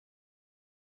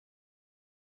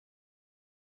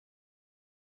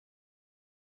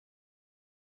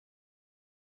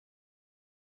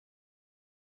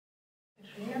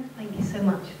Katrina, thank you so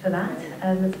much for that.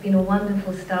 It's been a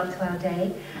wonderful start to our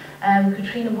day.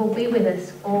 Katrina will be with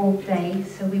us all day,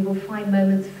 so we will find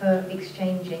moments for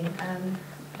exchanging.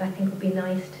 But I think it would be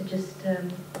nice to just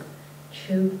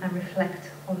chew and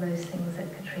reflect on those things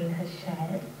that Katrina has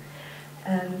shared.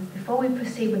 Before we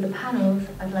proceed with the panels,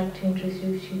 I'd like to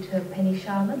introduce you to Penny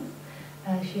Sharman.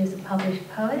 She is a published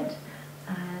poet,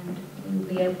 and we will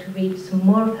be able to read some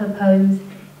more of her poems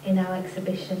in our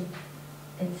exhibition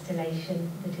installation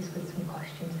that is with some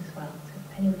costumes as well. So if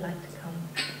Penny would like to come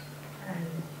and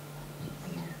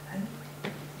read her poem.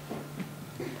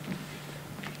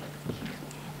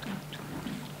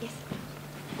 Yes.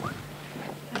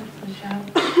 Thanks, Michelle.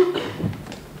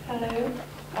 Hello.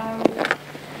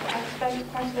 I've spent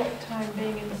quite a lot of time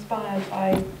being inspired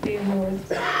by Leonora's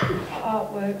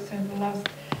artworks over the last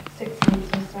 6 months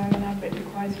or so, and I've written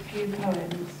quite a few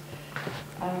poems.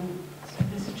 So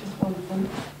this is just one of them.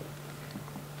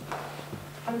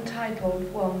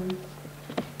 Untitled 1.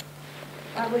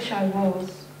 I wish I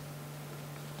was.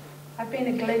 I've been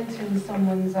a glint in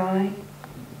someone's eye,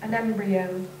 an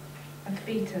embryo, a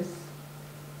fetus,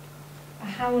 a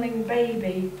howling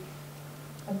baby,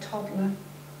 a toddler,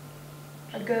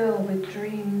 a girl with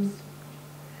dreams,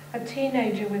 a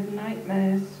teenager with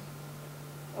nightmares,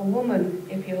 a woman,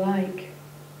 if you like,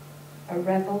 a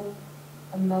rebel,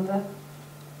 a mother,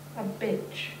 a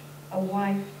bitch, a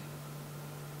wife,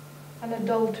 an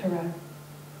adulterer,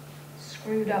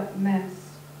 screwed up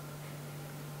mess,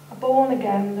 a born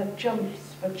again that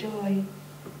jumps for joy.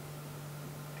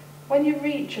 When you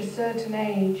reach a certain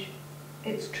age,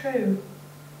 it's true,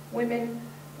 women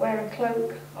wear a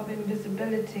cloak of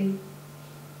invisibility.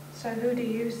 So who do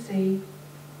you see?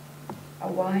 A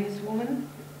wise woman?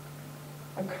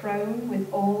 A crone with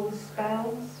all the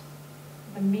spells,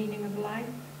 the meaning of life?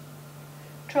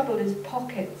 Trouble is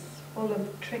pockets full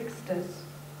of tricksters.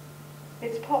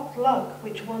 It's pot luck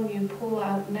which one you pull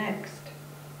out next.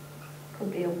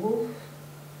 Could be a wolf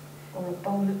or a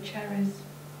bowl of cherries.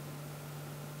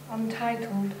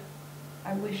 Untitled,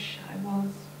 I wish I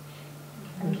was.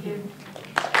 Thank you.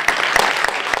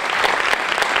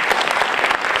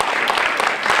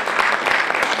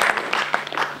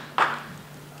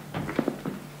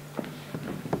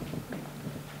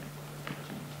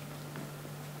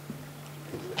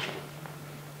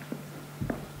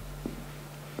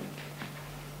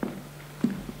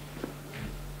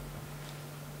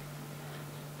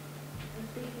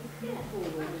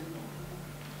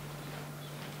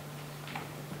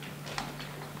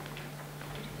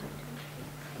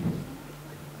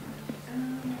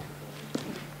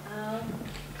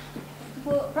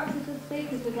 Perhaps if the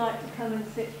speakers would like to come and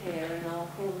sit here, and I'll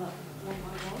call them up one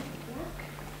by one.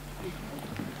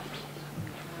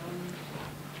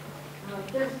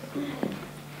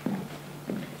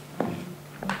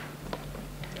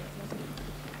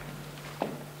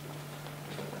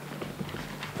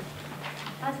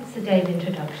 As a sedate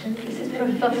introduction, this is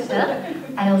Professor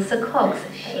Ailsa Cox.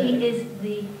 She is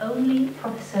the only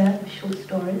professor of short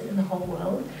stories in the whole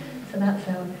world, so that's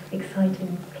our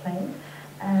exciting claim.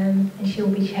 And she'll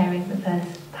be chairing the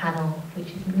first panel, which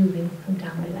is moving from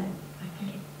down below.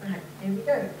 Right, here we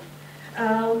go.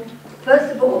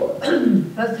 First of all,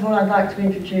 I'd like to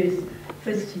introduce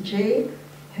Felicity G,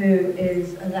 who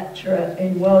is a lecturer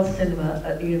in world cinema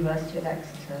at the University of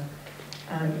Exeter.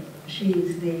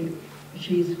 She's the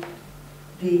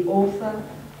author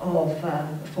of the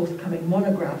forthcoming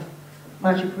monograph,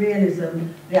 Magic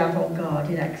Realism, the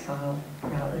Avant-Garde in Exile,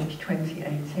 around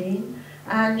 2018.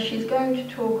 And she's going to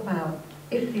talk about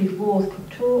If These Walls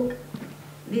Could Talk,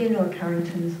 Leonora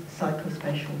Carrington's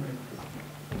Psycho-Spatial Movement.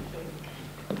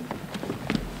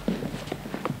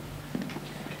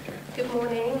 Good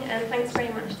morning, and thanks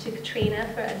very much to Katrina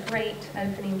for a great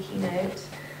opening keynote.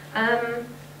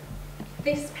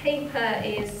 This paper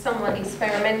is somewhat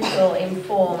experimental in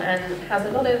form and has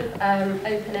a lot of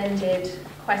open-ended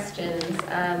questions.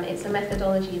 It's a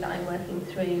methodology that I'm working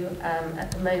through at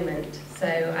the moment, so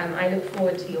I look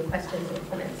forward to your questions or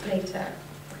comments later.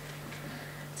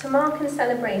 To mark and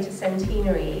celebrate a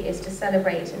centenary is to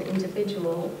celebrate an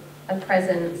individual, a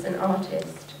presence, an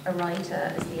artist, a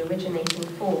writer as the originating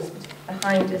force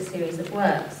behind a series of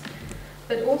works,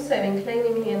 but also in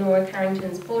claiming Leonora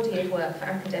Carrington's body of work for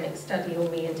academic study or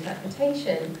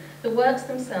reinterpretation, the works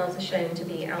themselves are shown to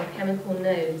be alchemical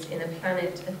nodes in a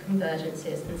planet of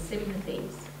convergences and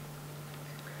sympathies.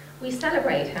 We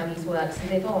celebrate how these works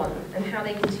live on and how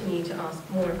they continue to ask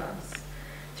more of us.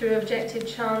 Through objective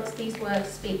chance, these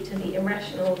works speak to the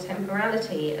irrational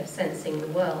temporality of sensing the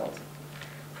world,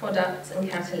 products and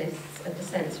catalysts of the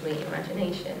sensory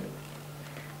imagination.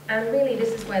 And really,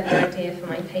 this is where the idea for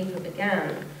my paper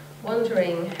began.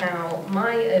 wondering how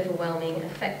my overwhelming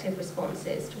affective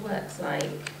responses to works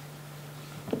like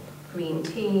Green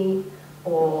Tea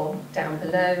or Down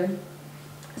Below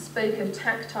spoke of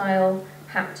tactile,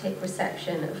 haptic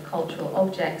reception of cultural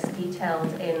objects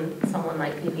detailed in someone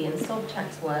like Vivian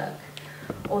Sobchak's work,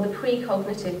 or the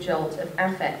precognitive jolt of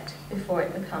affect before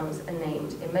it becomes a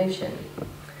named emotion.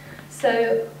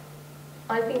 So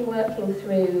I've been working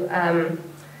through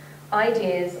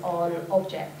ideas on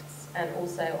objects and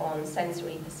also on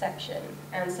sensory perception.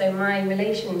 And so my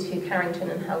relation to Carrington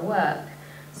and her work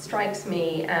strikes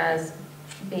me as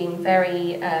being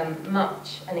very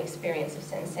much an experience of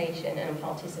sensation and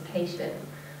participation,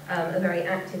 a very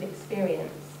active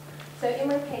experience. So in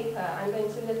my paper, I'm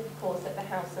going to look, of course, at the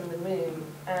house and the room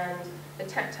and the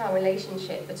tactile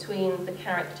relationship between the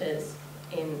characters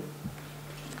in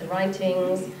the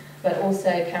writings, but also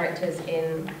characters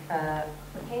in the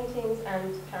paintings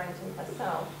and Carrington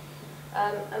herself.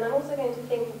 And I'm also going to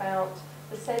think about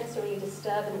the sensory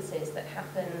disturbances that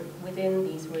happen within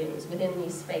these rooms, within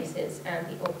these spaces, and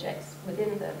the objects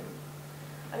within them.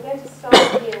 I'm going to start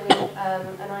here with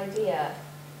an idea,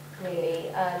 really,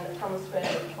 that comes from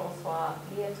François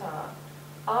Lyotard.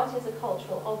 Art is a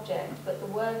cultural object, but the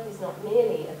work is not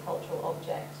merely a cultural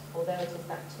object, although it is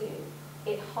that too.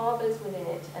 It harbours within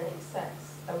it an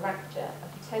excess, a rapture,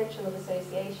 a potential of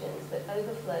associations that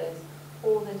overflows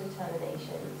all the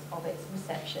determinations of its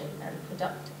reception and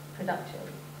production.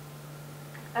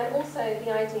 And also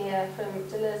the idea from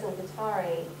Deleuze and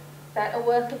Guattari that a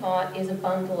work of art is a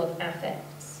bundle of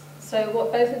affects. So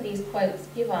what both of these quotes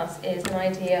give us is an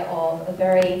idea of a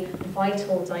very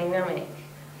vital, dynamic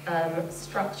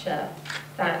structure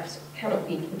that cannot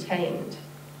be contained,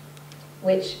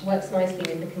 which works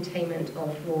nicely with the containment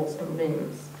of walls and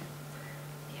rooms.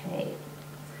 Okay.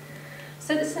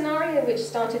 So the scenario which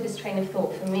started this train of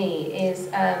thought for me is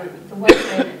the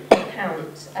well-known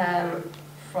account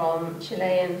from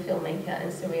Chilean filmmaker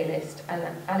and surrealist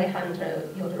Alejandro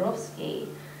Jodorowsky,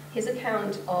 his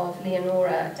account of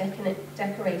Leonora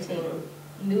decorating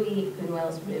Luis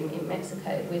Buñuel's room in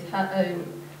Mexico with her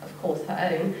own, of course,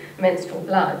 her own menstrual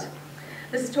blood.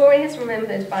 The story, as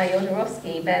remembered by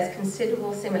Jodorowsky, bears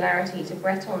considerable similarity to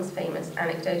Breton's famous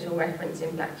anecdotal reference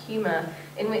in Black Humour,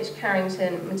 in which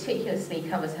Carrington meticulously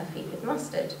covers her feet with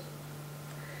mustard.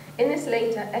 In this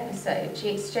later episode, she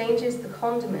exchanges the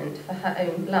condiment for her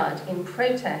own blood in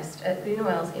protest at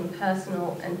Buñuel's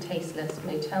impersonal and tasteless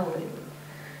motel room,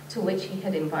 to which he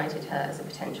had invited her as a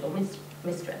potential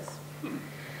mistress.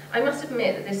 I must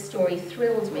admit that this story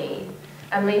thrilled me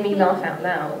and made me laugh out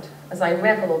loud, as I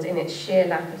revelled in its sheer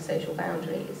lack of social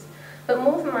boundaries. But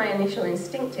more than my initial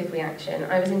instinctive reaction,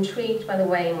 I was intrigued by the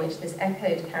way in which this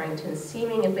echoed Carrington's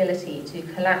seeming ability to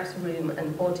collapse room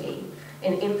and body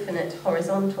in infinite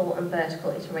horizontal and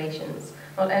vertical iterations,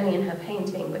 not only in her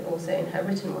painting, but also in her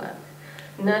written work.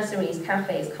 Nurseries,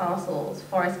 cafes, castles,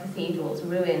 forest cathedrals,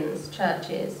 ruins,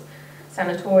 churches,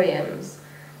 sanatoriums,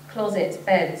 closets,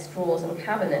 beds, drawers, and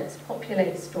cabinets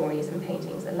populate stories and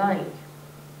paintings alike.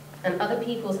 And other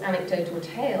people's anecdotal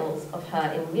tales of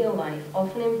her in real life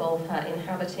often involve her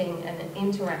inhabiting and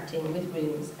interacting with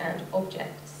rooms and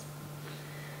objects.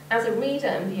 As a reader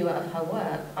and viewer of her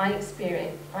work, I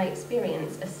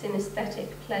experience a synesthetic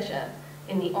pleasure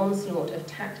in the onslaught of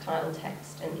tactile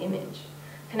text and image,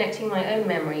 connecting my own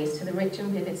memories to the rich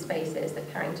and vivid spaces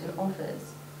that Carrington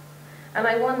offers. And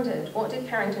I wondered, what did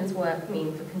Carrington's work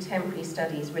mean for contemporary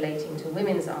studies relating to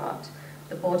women's art,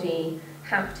 the body,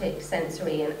 haptic,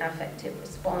 sensory, and affective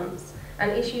response,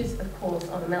 and issues, of course,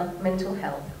 on mental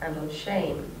health and on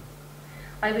shame.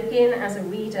 I begin as a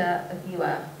reader, a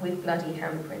viewer, with bloody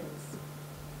handprints.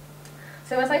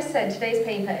 So as I said, today's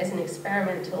paper is an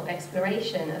experimental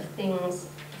exploration of themes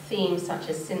such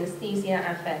as synesthesia,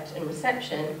 affect, and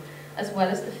reception, as well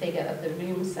as the figure of the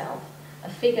room self, a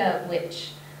figure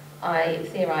which I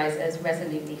theorize as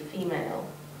resolutely female.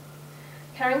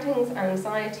 Carrington's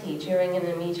anxiety during and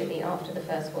immediately after the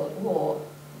First World War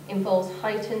involves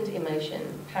heightened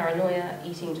emotion, paranoia,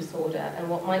 eating disorder, and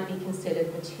what might be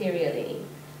considered materially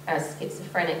as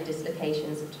schizophrenic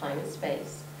dislocations of time and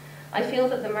space. I feel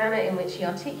that the manner in which she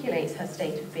articulates her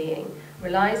state of being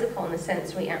relies upon the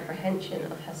sensory apprehension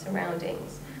of her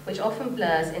surroundings, which often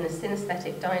blurs in a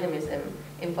synesthetic dynamism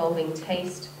involving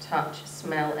taste, touch,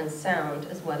 smell, and sound,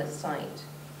 as well as sight.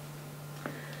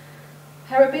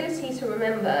 Her ability to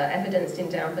remember, evidenced in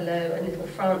Down Below and Little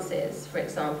Frances, for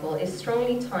example, is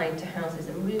strongly tied to houses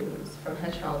and rooms, from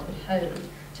her childhood home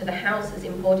to the house as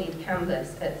embodied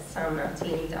canvas at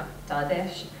Saint-Martin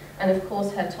d'Ardèche, and of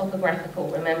course her topographical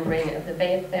remembering of the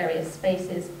various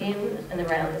spaces in and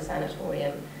around the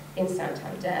sanatorium in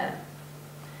Santander.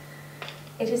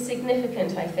 It is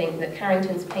significant, I think, that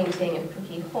Carrington's painting of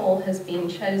Crookie Hall has been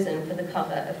chosen for the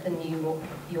cover of the New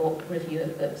York Review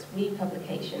of Books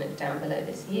republication of Down Below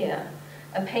this year,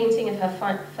 a painting of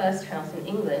her first house in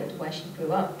England where she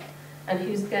grew up, and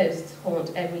whose ghosts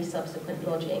haunt every subsequent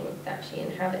lodging that she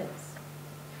inhabits.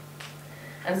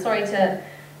 And sorry to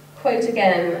quote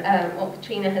again what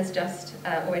Katrina has just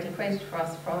already quoted for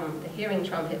us from The Hearing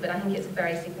Trumpet, but I think it's a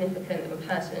very significant and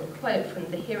pertinent quote from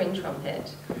The Hearing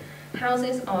Trumpet.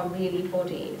 Houses are really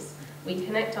bodies. We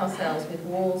connect ourselves with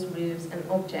walls, roofs, and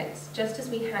objects, just as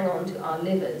we hang on to our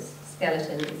livers,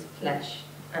 skeletons, flesh,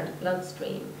 and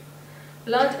bloodstream.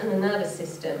 Blood and the nervous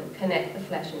system connect the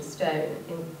flesh and stone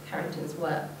in Carrington's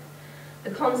work.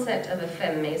 The concept of a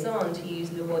femme maison, to use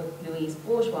Louise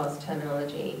Bourgeois'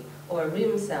 terminology, or a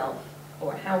room self,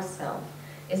 or a house self,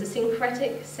 is a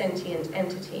syncretic, sentient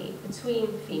entity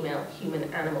between female,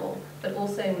 human, animal, but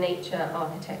also nature,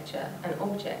 architecture, and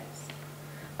objects.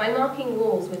 By marking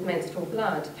walls with menstrual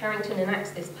blood, Carrington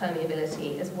enacts this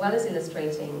permeability, as well as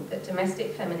illustrating that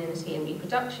domestic femininity and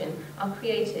reproduction are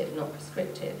creative, not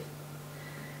prescriptive.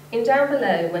 In Down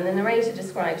Below, when the narrator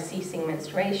describes ceasing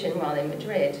menstruation while in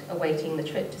Madrid, awaiting the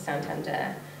trip to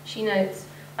Santander, she notes,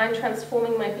 "I'm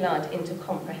transforming my blood into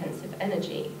comprehensive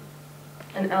energy,"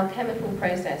 an alchemical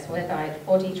process whereby the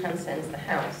body transcends the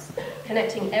house,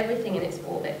 connecting everything in its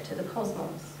orbit to the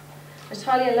cosmos.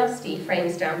 Natalia Lusty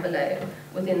frames Down Below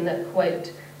within the,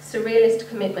 quote, surrealist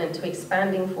commitment to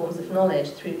expanding forms of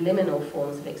knowledge through liminal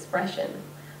forms of expression,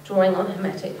 drawing on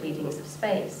hermetic readings of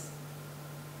space.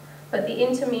 But the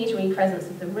intermediary presence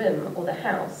of the room, or the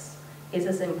house, is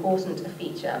as important a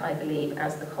feature, I believe,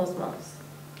 as the cosmos.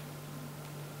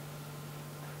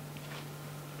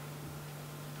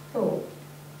 Oh,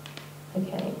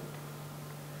 okay.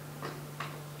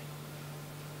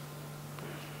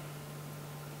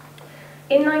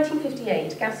 In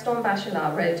 1958, Gaston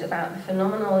Bachelard wrote about the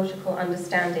phenomenological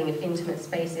understanding of intimate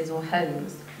spaces or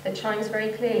homes that chimes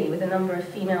very clearly with a number of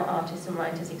female artists and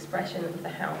writers' expression of the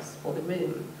house or the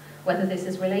room, whether this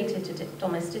is related to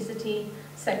domesticity,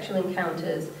 sexual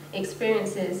encounters,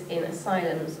 experiences in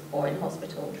asylums or in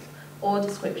hospitals, or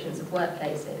descriptions of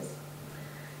workplaces.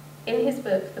 In his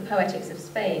book, The Poetics of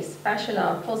Space,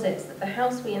 Bachelard posits that the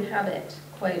house we inhabit,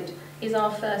 quote, is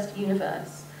our first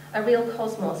universe, a real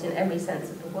cosmos in every sense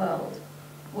of the word.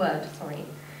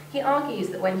 He argues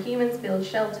that when humans build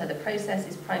shelter, the process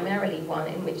is primarily one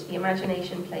in which the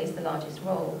imagination plays the largest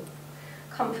role.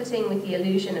 Comforting with the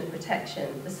illusion of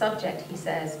protection, the subject, he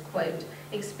says, quote,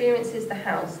 experiences the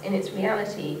house in its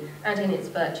reality and in its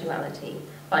virtuality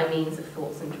by means of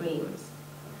thoughts and dreams.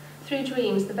 Through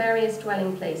dreams, the various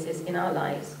dwelling places in our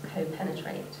lives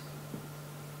co-penetrate.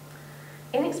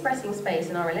 In expressing space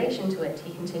and our relation to it,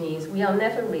 he continues, we are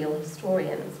never real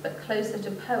historians, but closer to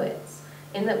poets,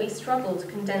 in that we struggle to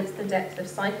condense the depth of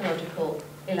psychological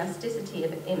elasticity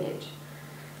of an image.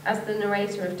 As the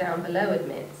narrator of Down Below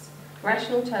admits,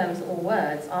 rational terms or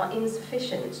words are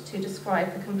insufficient to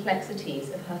describe the complexities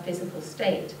of her physical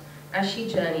state as she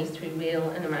journeys through real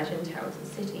and imagined towns and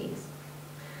cities.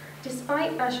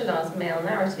 Despite Bachelard's male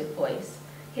narrative voice,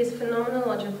 his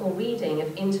phenomenological reading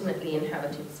of intimately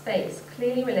inhabited space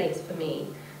clearly relates for me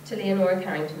to Leonora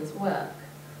Carrington's work,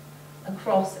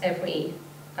 across every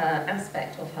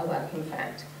aspect of her work, in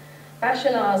fact.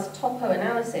 Bachelard's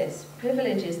topo-analysis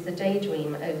privileges the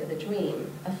daydream over the dream,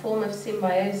 a form of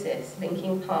symbiosis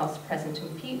linking past, present,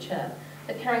 and future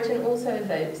that Carrington also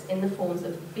evokes in the forms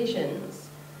of visions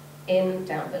in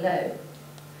Down Below.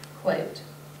 Quote,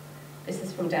 this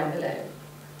is from Down Below.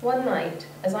 One night,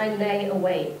 as I lay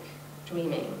awake,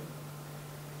 dreaming,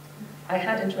 I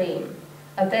had a dream.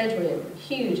 A bedroom,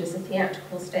 huge as a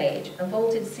theatrical stage, a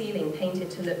vaulted ceiling painted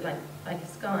to look like a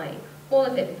sky, all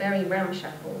of it very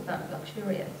ramshackle but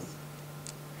luxurious.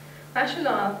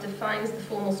 Bachelard defines the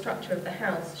formal structure of the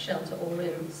house, shelter or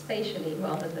room, spatially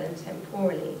rather than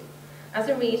temporally. As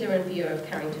a reader and viewer of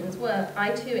Carrington's work, I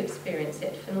too experience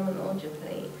it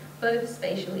phenomenologically, both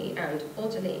spatially and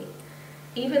bodily.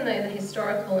 Even though the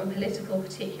historical and political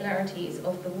particularities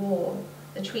of the war,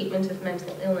 the treatment of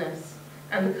mental illness,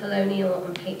 and the colonial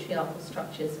and patriarchal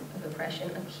structures of oppression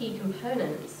are key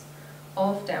components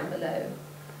of Down Below,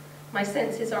 my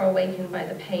senses are awakened by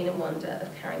the pain and wonder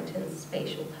of Carrington's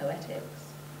spatial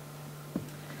poetics.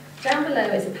 Down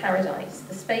Below is a paradise,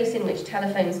 the space in which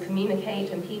telephones communicate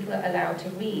and people are allowed to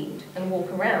read and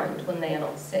walk around when they are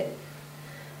not sick.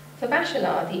 For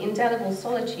Bachelard, the indelible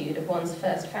solitude of one's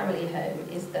first family home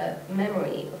is the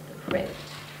memory of the crypt,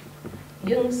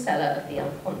 Jung's cellar of the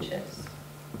unconscious.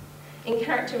 In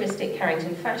characteristic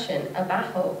Carrington fashion,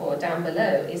 abajo, or Down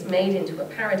Below, is made into a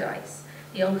paradise.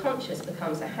 The unconscious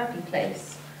becomes a happy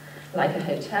place. like a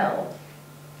hotel,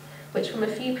 which from a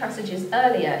few passages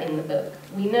earlier in the book,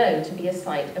 we know to be a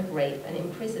site of rape and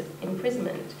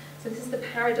imprisonment. So this is the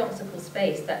paradoxical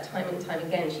space that time and time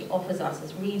again she offers us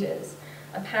as readers,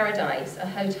 a paradise, a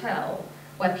hotel,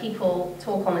 where people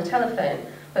talk on the telephone,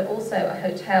 but also a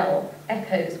hotel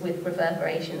echoes with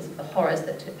reverberations of the horrors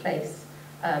that took place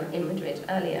in Madrid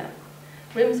earlier.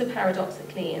 Rooms are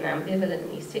paradoxically and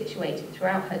ambivalently situated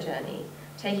throughout her journey,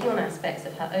 taking on aspects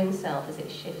of her own self as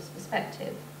it shifts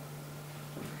perspective.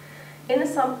 In the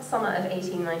summer of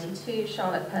 1892,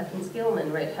 Charlotte Perkins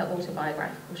Gilman wrote her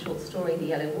autobiographical short story, The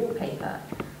Yellow Wallpaper,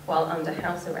 while under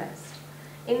house arrest.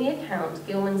 In the account,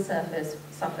 Gilman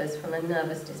suffers from a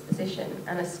nervous disposition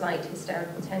and a slight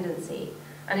hysterical tendency,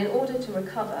 and in order to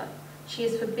recover, she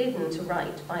is forbidden to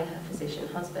write by her physician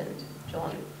husband,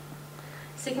 John.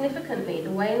 Significantly, the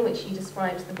way in which she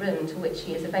describes the room to which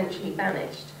she is eventually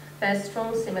banished bears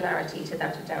strong similarity to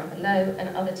that of Down Below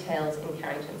and other tales in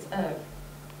Carrington's oeuvre.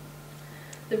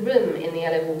 The room in The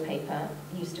Yellow Wallpaper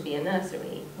used to be a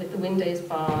nursery, with the windows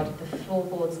barred, the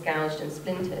floorboards gouged and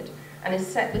splintered, and is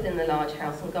set within the large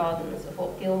house and gardens of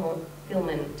what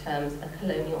Gilman terms a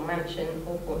colonial mansion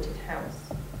or haunted house.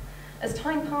 As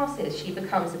time passes, she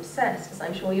becomes obsessed, as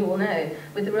I'm sure you all know,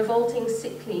 with the revolting,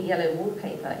 sickly yellow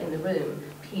wallpaper in the room,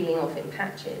 peeling off in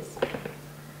patches.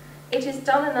 It is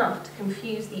dull enough to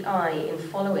confuse the eye in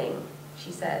following,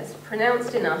 she says,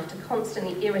 pronounced enough to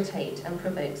constantly irritate and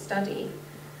provoke study.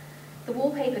 The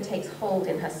wallpaper takes hold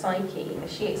in her psyche,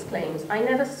 as she exclaims, "I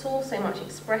never saw so much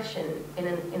expression in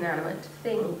an inanimate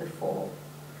thing before."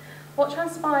 What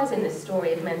transpires in this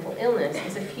story of mental illness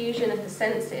is a fusion of the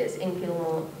senses in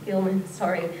Gilman's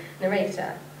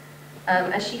narrator,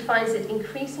 as she finds it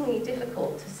increasingly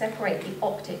difficult to separate the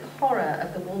optic horror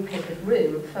of the wallpapered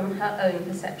room from her own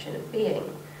perception of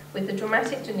being, with the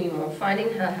dramatic denouement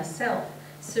finding her herself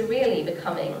surreally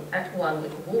becoming at one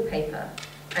with the wallpaper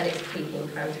and its creeping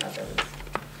phantasms.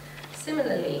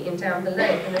 Similarly, in Down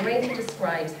Below, the narrator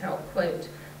describes how, quote,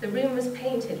 "the room was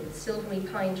painted with silvery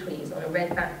pine trees on a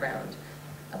red background.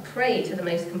 A prey to the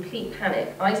most complete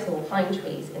panic, I saw pine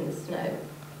trees in the snow."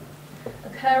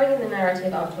 Occurring in the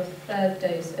narrative after a third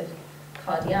dose of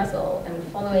cardiazol and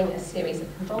following a series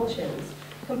of convulsions,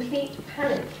 complete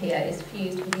panic here is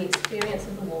fused with the experience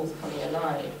of the walls coming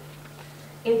alive.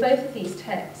 In both of these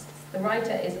texts, the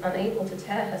writer is unable to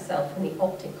tear herself from the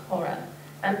optic horror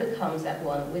and becomes at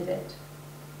one with it.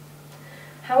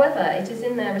 However, it is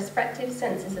in their respective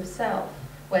senses of self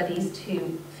where these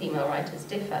two female writers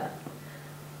differ.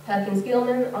 Perkins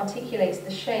Gilman articulates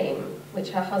the shame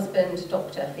which her husband,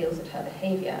 doctor, feels at her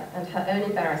behaviour and her own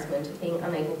embarrassment at being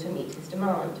unable to meet his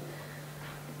demand,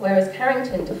 whereas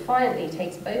Carrington defiantly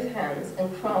takes both hands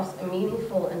and crafts a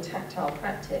meaningful and tactile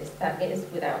practice that is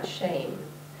without shame.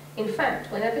 In fact,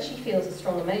 whenever she feels a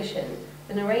strong emotion,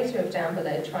 the narrator of Down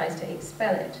Below tries to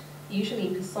expel it,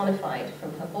 usually personified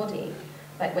from her body,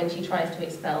 like when she tries to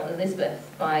expel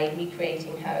Elizabeth by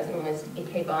recreating her as an almost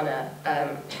ikebana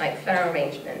type flower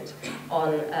arrangement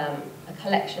on a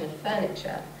collection of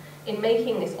furniture. In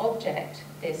making this object,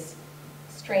 this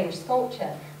strange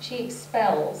sculpture, she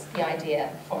expels the idea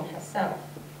from herself.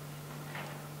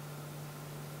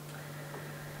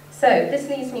 So this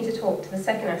leads me to talk to the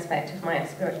second aspect of my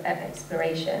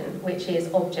exploration, which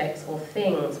is objects or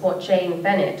things, what Jane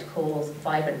Bennett calls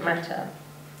vibrant matter.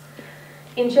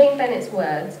 In Jane Bennett's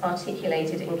words,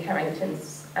 articulated in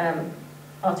Carrington's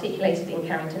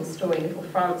story Little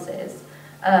Frances,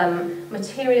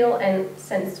 material and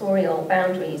sensorial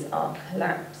boundaries are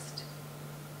collapsed.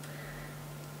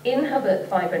 In her book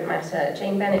Vibrant Matter,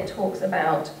 Jane Bennett talks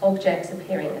about objects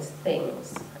appearing as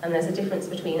things, and there's a difference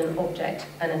between an object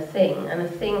and a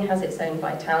thing has its own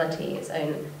vitality, its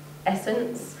own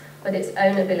essence, but its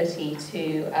own ability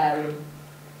to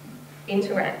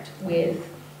interact with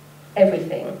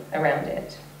everything around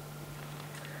it.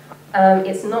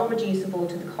 It's not reducible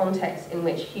to the context in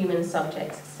which human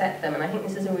subjects set them, and I think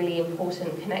this is a really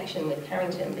important connection with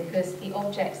Carrington, because the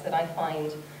objects that I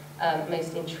find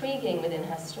most intriguing within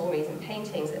her stories and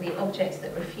paintings are the objects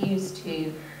that refuse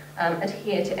to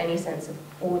adhere to any sense of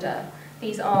order.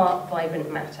 These are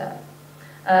vibrant matter.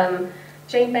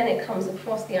 Jane Bennett comes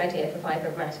across the idea for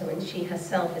vibrant matter when she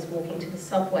herself is walking to the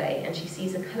subway and she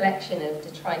sees a collection of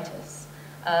detritus.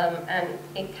 And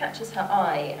it catches her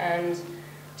eye, and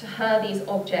to her these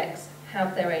objects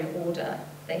have their own order.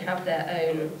 They have their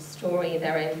own story,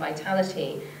 their own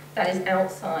vitality that is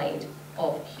outside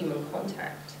of human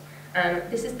contact. And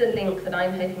this is the link that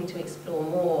I'm hoping to explore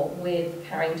more with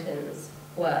Carrington's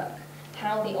work,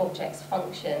 how the objects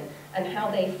function and how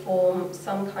they form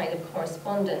some kind of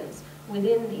correspondence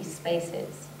within these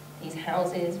spaces. these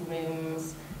houses,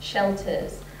 rooms,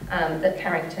 shelters that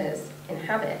characters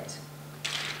inhabit.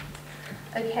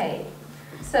 Okay,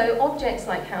 so objects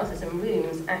like houses and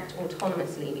rooms act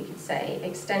autonomously, we could say,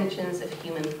 extensions of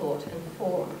human thought and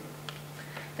form.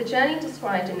 The journey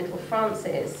described in Little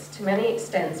Frances to many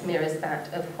extents mirrors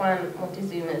that of Juan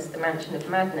Montezuma's The Mansion of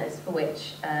Madness, for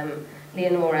which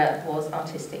Leonora was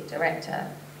artistic director.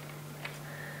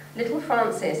 Little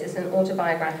Frances is an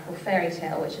autobiographical fairy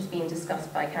tale which has been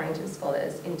discussed by Carrington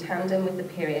scholars in tandem with the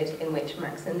period in which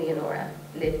Max and Leonora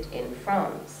lived in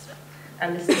France.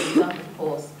 And the scenes are, of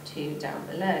course, two down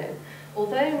below.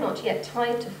 Although not yet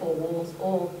tied to four walls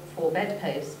or four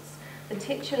bedposts, the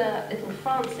titular Little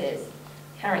Frances,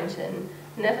 Carrington,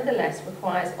 nevertheless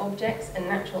requires objects and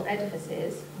natural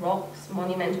edifices, rocks,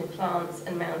 monumental plants,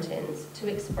 and mountains to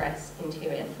express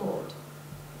interior thought.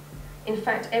 In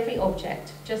fact, every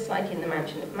object, just like in the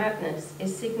Mansion of Madness,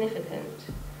 is significant,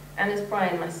 and as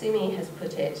Brian Masumi has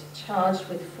put it, charged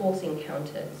with force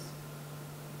encounters,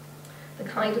 the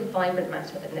kind of vibrant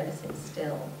matter that never sits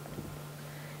still.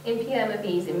 In Pierre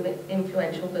Mabi's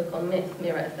influential book on myth,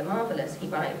 Mirror of the Marvellous, he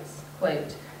writes,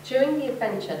 quote, "During the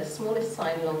adventure, the smallest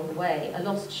sign along the way, a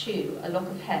lost shoe, a lock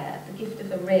of hair, the gift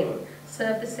of a ring,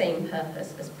 serve the same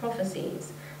purpose as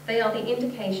prophecies. They are the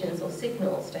indications or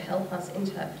signals to help us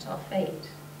interpret our fate."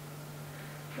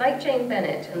 Like Jane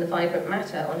Bennett and the vibrant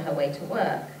matter on her way to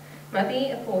work,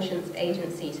 Mabi apportions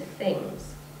agency to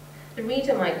things. The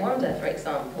reader might wonder, for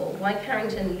example, why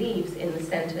Carrington leaves in the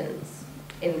sentence,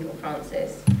 in Little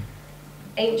Frances,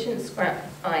 "Ancient scrap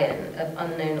iron of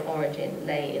unknown origin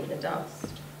lay in the dust."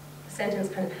 The sentence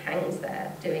kind of hangs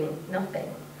there, doing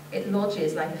nothing. It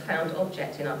lodges like a found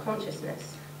object in our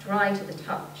consciousness, dry to the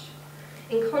touch.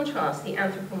 In contrast, the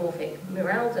anthropomorphic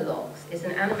Miralda lox is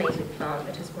an animated plant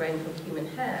that has grown from human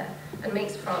hair and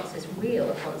makes Frances reel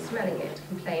upon smelling it,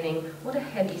 complaining, "What a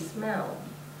heavy smell."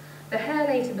 The hair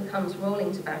later becomes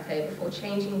rolling tobacco before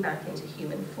changing back into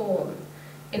human form.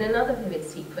 In another vivid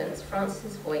sequence,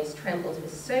 Frances's voice trembles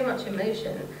with so much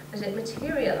emotion that it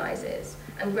materializes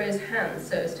and grows hands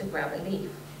so as to grab a leaf.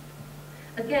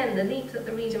 Again, the leap that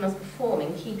the reader must perform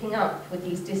in keeping up with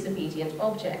these disobedient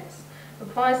objects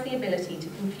requires the ability to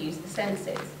confuse the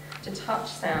senses, to touch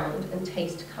sound and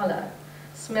taste colour,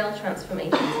 smell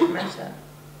transformations of matter.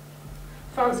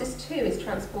 Frances, too, is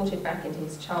transported back into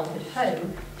his childhood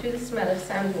home through the smell of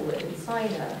sandalwood and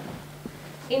cider.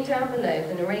 In Down Below,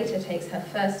 the narrator takes her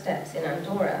first steps in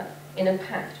Andorra in a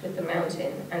pact with the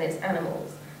mountain and its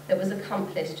animals that was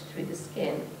accomplished through the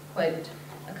skin, quote,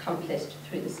 "accomplished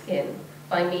through the skin,"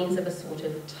 by means of a sort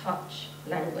of touch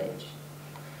language.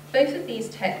 Both of these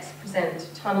texts present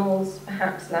tunnels,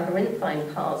 perhaps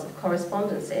labyrinthine paths of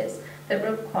correspondences that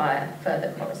require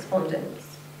further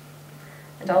correspondence.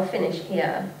 And I'll finish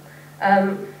here.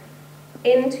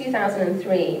 In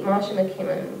 2003, Marsha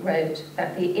McKinnon wrote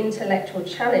that the intellectual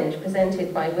challenge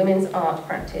presented by women's art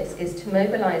practice is to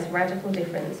mobilize radical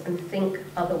difference and think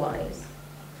otherwise.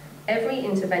 Every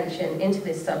intervention into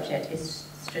this subject is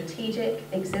strategic,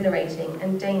 exhilarating,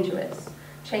 and dangerous,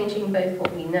 changing both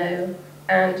what we know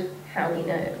and how we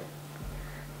know.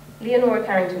 Leonora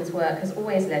Carrington's work has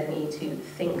always led me to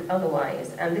think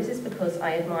otherwise, and this is because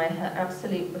I admire her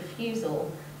absolute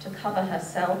refusal to cover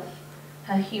herself,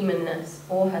 her humanness,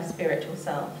 or her spiritual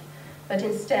self, but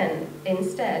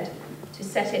instead to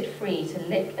set it free to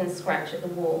lick and scratch at the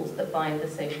walls that bind the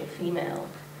social female.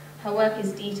 Her work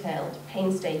is detailed,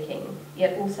 painstaking,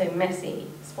 yet also messy,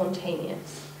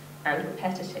 spontaneous, and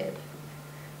repetitive.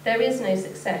 There is no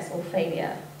success or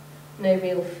failure, no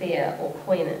real fear or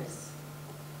coyness.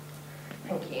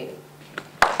 Thank you.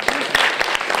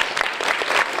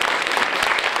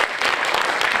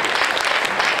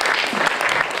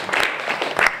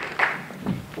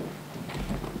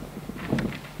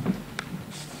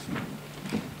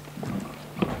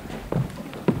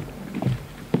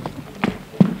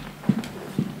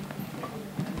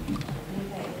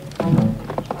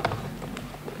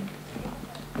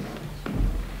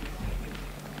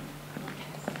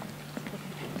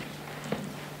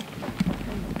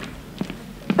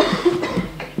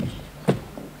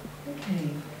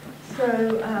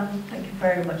 Thank you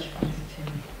very much,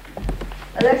 Felicity.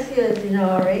 Alessia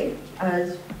Zinnari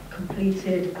has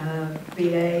completed a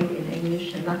BA in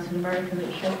English and Latin American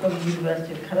literature from the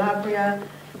University of Calabria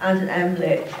and an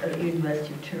MLit at the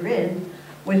University of Turin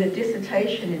with a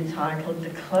dissertation entitled The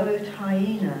Clothed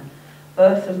Hyena,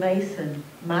 Bertha Mason,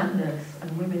 Madness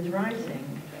and Women's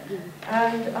Writing.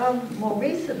 And more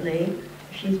recently,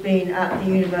 she's been at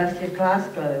the University of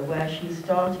Glasgow, where she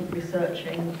started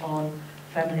researching on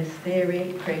feminist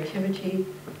theory, creativity,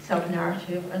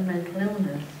 self-narrative, and mental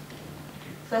illness.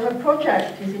 So her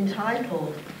project is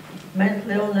entitled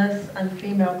Mental Illness and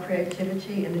Female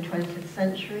Creativity in the 20th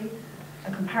Century,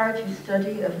 a comparative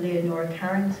study of Leonora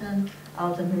Carrington,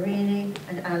 Alda Marini,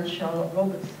 and Anne Charlotte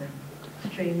Robertson.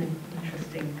 Extremely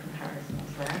interesting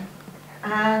comparisons there.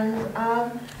 And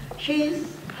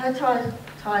her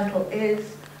title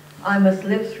is I Must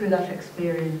Live Through That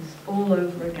Experience All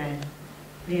Over Again,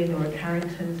 Leonora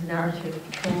Carrington's Narrative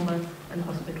of Trauma and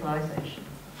Hospitalisation.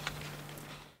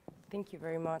 Thank you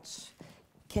very much.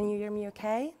 Can you hear me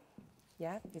okay?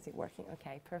 Yeah, is it working?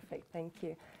 Okay, perfect, thank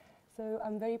you. So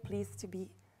I'm very pleased to be,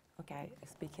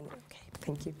 speaking, okay,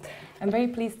 thank you. I'm very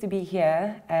pleased to be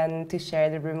here and to share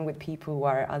the room with people who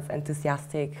are as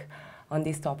enthusiastic on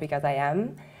this topic as I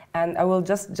am. And I will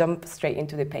just jump straight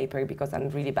into the paper because I'm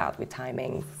really bad with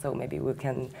timing, so maybe we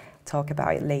can talk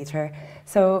about it later.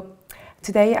 So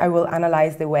today I will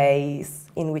analyze the ways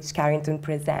in which Carrington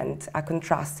presents a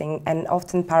contrasting and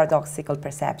often paradoxical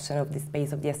perception of the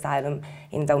space of the asylum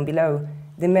in Down Below,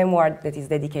 the memoir that is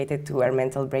dedicated to her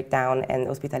mental breakdown and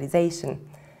hospitalization.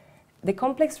 The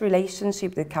complex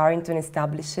relationship that Carrington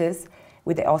establishes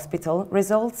with the hospital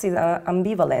results in an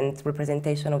ambivalent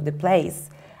representation of the place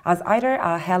as either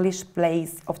a hellish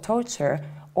place of torture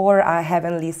or a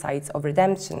heavenly site of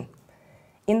redemption.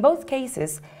 In both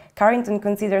cases, Carrington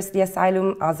considers the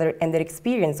asylum and their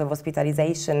experience of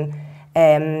hospitalization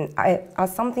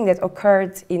as something that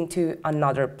occurred into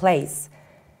another place.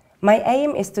 My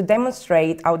aim is to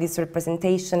demonstrate how this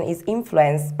representation is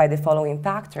influenced by the following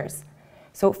factors.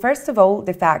 So first of all,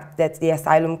 the fact that the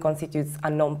asylum constitutes a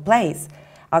known place,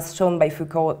 as shown by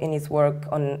Foucault in his work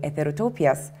on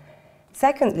heterotopias.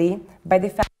 Secondly, by the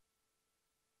fact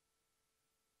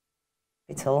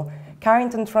that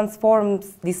Carrington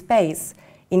transforms this space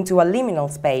into a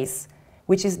liminal space,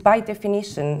 which is by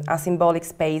definition a symbolic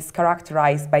space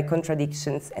characterized by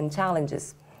contradictions and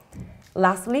challenges.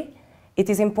 Lastly, it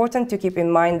is important to keep in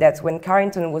mind that when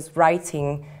Carrington was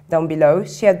writing Down Below,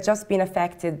 she had just been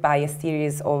affected by a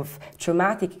series of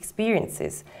traumatic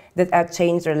experiences that had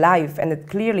changed her life and that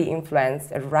clearly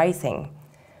influenced her writing.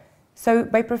 So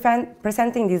by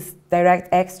presenting these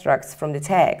direct extracts from the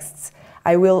texts,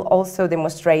 I will also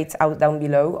demonstrate how Down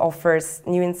Below offers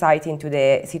new insight into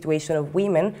the situation of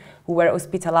women who were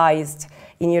hospitalized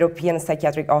in European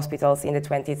psychiatric hospitals in the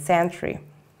 20th century.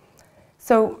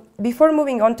 So before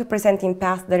moving on to presenting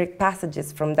direct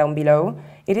passages from Down Below,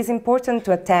 it is important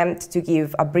to attempt to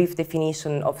give a brief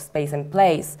definition of space and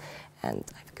place. And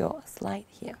I've got a slide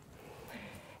here.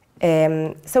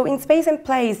 So in Space and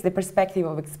Place, the perspective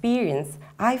of experience,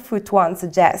 I, Foot One,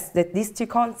 suggests that these two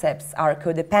concepts are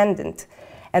codependent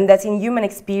and that in human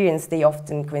experience they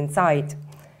often coincide.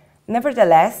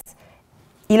 Nevertheless,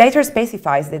 he later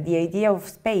specifies that the idea of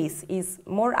space is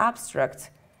more abstract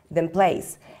than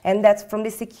place, and that from the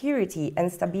security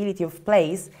and stability of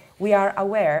place, we are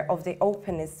aware of the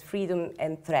openness, freedom,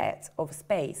 and threat of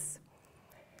space.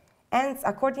 Hence,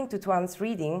 according to Tuan's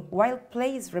reading, while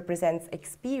place represents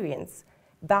experience,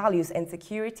 values, and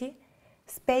security,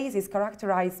 space is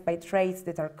characterized by traits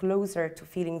that are closer to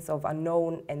feelings of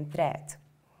unknown and threat.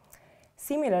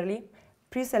 Similarly,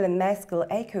 Prussell and Meskel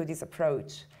echo this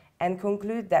approach and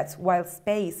conclude that while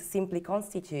space simply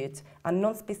constitutes a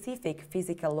non-specific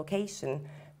physical location,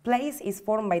 place is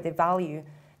formed by the value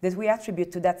that we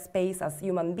attribute to that space as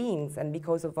human beings and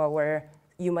because of our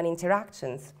human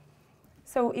interactions.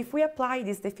 So if we apply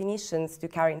these definitions to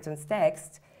Carrington's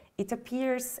text, it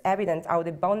appears evident how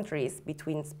the boundaries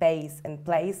between space and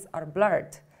place are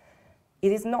blurred.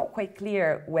 It is not quite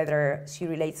clear whether she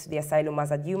relates to the asylum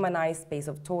as a humanized space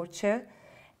of torture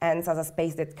and as a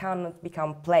space that cannot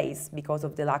become place because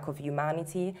of the lack of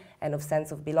humanity and of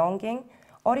sense of belonging,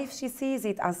 or if she sees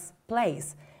it as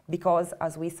place because,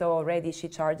 as we saw already, she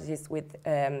charges it with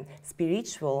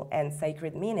spiritual and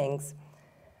sacred meanings.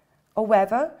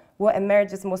 However, what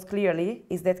emerges most clearly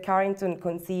is that Carrington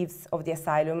conceives of the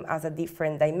asylum as a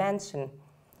different dimension.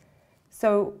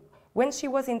 So when she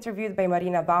was interviewed by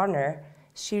Marina Barner,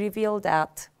 she revealed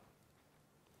that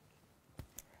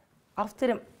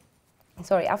after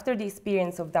the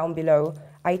experience of Down Below,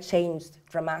 I changed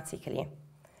dramatically.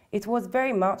 It was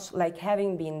very much like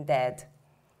having been dead.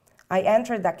 I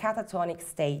entered a catatonic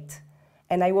state,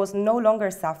 and I was no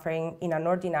longer suffering in an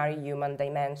ordinary human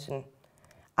dimension.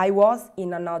 I was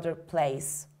in another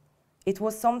place. It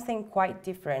was something quite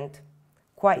different,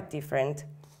 quite different.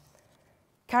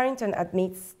 Carrington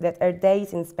admits that her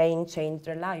days in Spain changed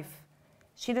her life.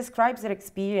 She describes her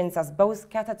experience as both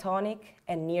catatonic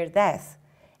and near death,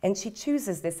 and she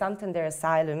chooses the Santander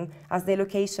Asylum as the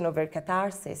location of her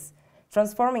catharsis,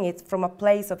 transforming it from a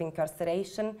place of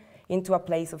incarceration into a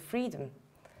place of freedom.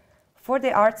 For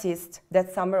the artist,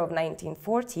 that summer of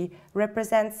 1940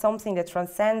 represents something that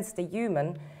transcends the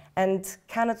human and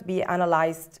cannot be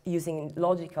analyzed using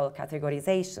logical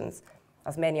categorizations,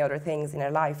 as many other things in her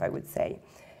life, I would say.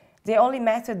 The only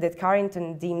method that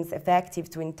Carrington deems effective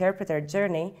to interpret her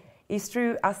journey is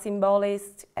through a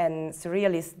symbolist and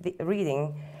surrealist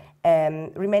reading,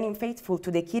 remaining faithful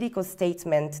to the Kiriko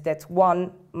statement that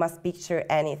one must picture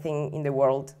anything in the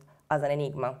world as an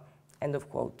enigma, end of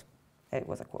quote. It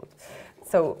was a quote.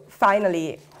 So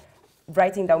finally,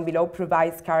 writing down below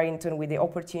provides Carrington with the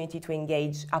opportunity to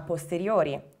engage a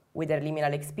posteriori with her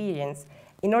liminal experience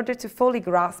in order to fully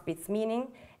grasp its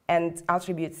meaning and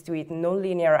attributes to it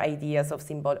nonlinear ideas of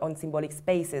symbolic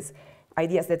spaces,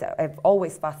 ideas that have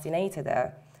always fascinated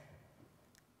her.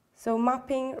 So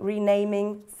mapping,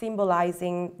 renaming,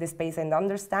 symbolizing the space and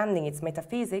understanding its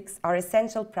metaphysics are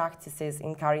essential practices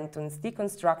in Carrington's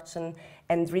deconstruction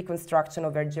and reconstruction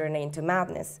of her journey into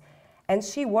madness, and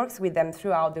she works with them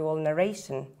throughout the whole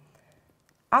narration.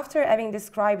 After having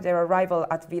described their arrival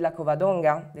at Villa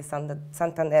Covadonga, the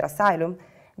Santander Asylum,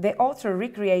 the author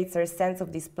recreates her sense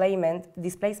of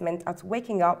displacement at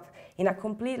waking up in a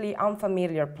completely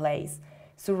unfamiliar place,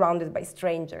 surrounded by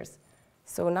strangers.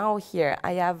 So now here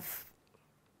I have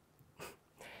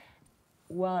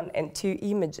 1 and 2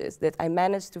 images that I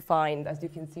managed to find, as you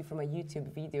can see from a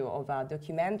YouTube video, of a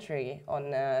documentary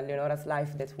on Leonora's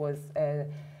life that was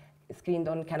screened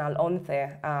on Canal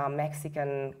 11, a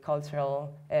Mexican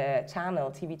cultural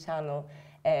channel, TV channel.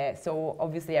 So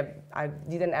obviously I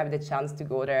didn't have the chance to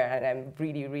go there, and I'm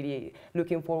really, really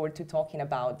looking forward to talking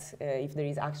about if there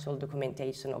is actual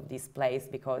documentation of this place,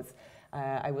 because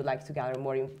I would like to gather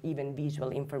more even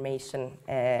visual information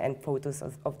and photos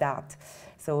of that.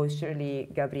 So surely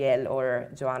Gabrielle or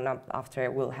Joanna after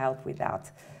will help with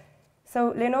that.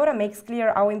 So Leonora makes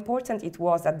clear how important it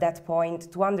was at that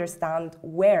point to understand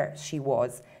where she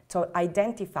was, to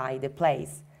identify the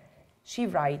place. She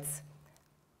writes,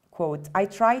 quote, "I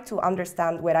tried to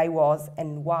understand where I was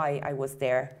and why I was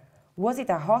there. Was it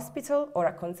a hospital or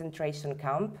a concentration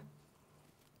camp?"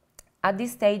 At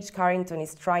this stage, Carrington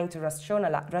is trying to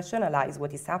rationalize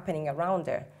what is happening around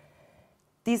her.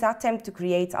 This attempt to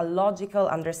create a logical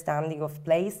understanding of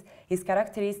place is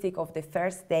characteristic of the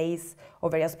first days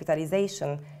of her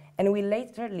hospitalization and will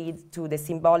later lead to the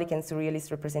symbolic and surrealist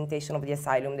representation of the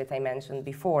asylum that I mentioned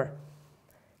before.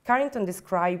 Carrington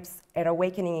describes her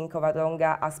awakening in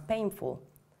Covadonga as painful,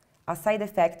 a side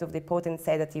effect of the potent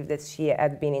sedative that she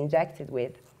had been injected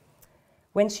with.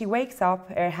 When she wakes up,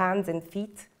 her hands and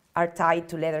feet are tied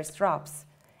to leather straps,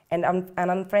 and an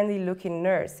unfriendly-looking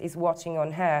nurse is watching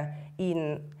on her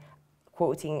in,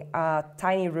 quoting, "a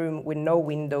tiny room with no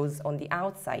windows on the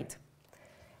outside."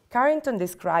 Carrington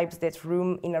describes that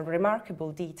room in a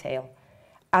remarkable detail,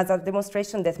 as a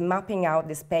demonstration that mapping out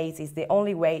the space is the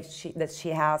only way that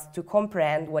she has to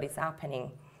comprehend what is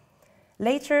happening.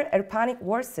 Later, her panic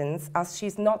worsens as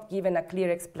she's not given a clear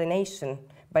explanation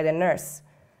by the nurse.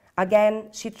 Again,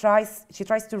 she tries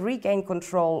to regain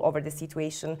control over the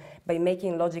situation by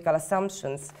making logical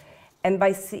assumptions and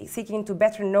by seeking to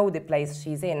better know the place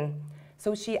she's in.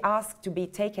 So she asks to be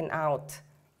taken out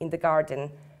in the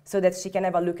garden so that she can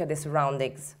have a look at the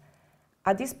surroundings.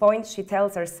 At this point, she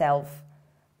tells herself,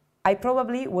 "I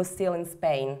probably was still in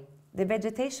Spain. The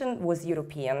vegetation was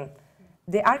European.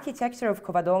 The architecture of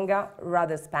Covadonga,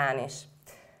 rather Spanish."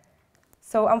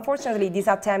 So unfortunately, this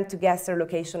attempt to guess her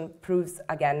location proves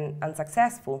again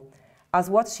unsuccessful, as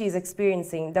what she is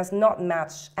experiencing does not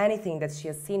match anything that she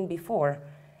has seen before,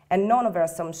 and none of her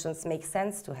assumptions make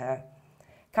sense to her.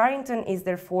 Carrington is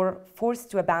therefore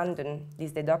forced to abandon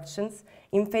these deductions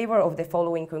in favor of the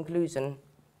following conclusion.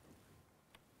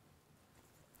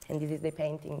 And this is the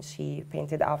painting she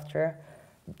painted after,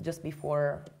 just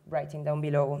before writing down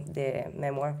below the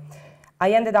memoir.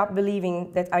 "I ended up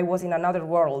believing that I was in another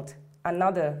world,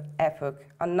 another epoch,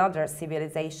 another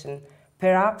civilization,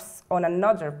 perhaps on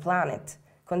another planet,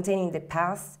 containing the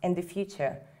past and the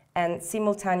future, and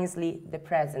simultaneously the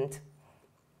present."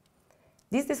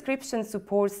 This description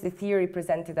supports the theory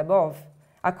presented above,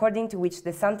 according to which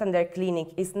the Santander Clinic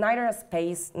is neither a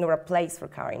space nor a place for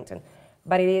Carrington,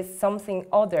 but it is something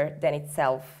other than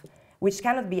itself, which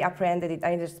cannot be apprehended in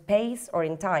either space or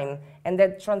in time, and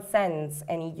that transcends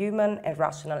any human and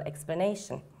rational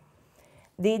explanation.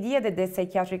 The idea that the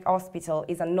psychiatric hospital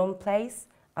is a known place,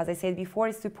 as I said before,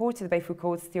 is supported by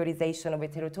Foucault's theorization of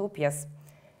heterotopias.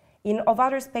 In Of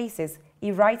Other Spaces,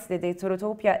 he writes that the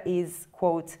heterotopia is,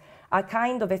 quote, "a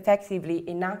kind of effectively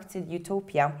enacted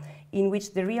utopia in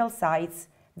which the real sites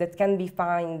that can be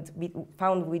found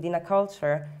within a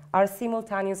culture are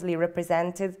simultaneously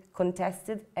represented,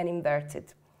 contested, and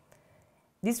inverted."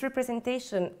 This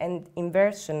representation and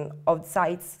inversion of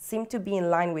sites seem to be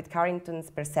in line with Carrington's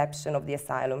perception of the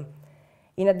asylum.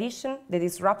 In addition, the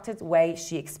disrupted way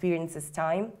she experiences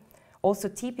time, also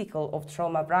typical of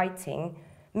trauma writing,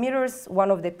 mirrors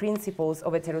one of the principles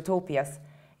of heterotopias,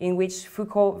 in which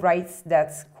Foucault writes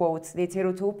that, quote, the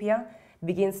heterotopia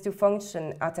begins to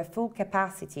function at a full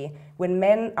capacity when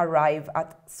men arrive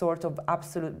at sort of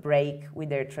absolute break with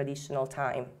their traditional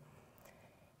time.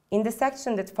 In the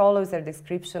section that follows her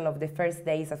description of the first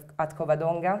days at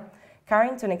Covadonga,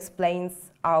 Carrington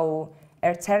explains how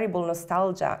her terrible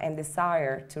nostalgia and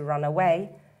desire to run away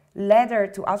led her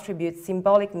to attribute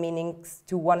symbolic meanings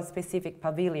to one specific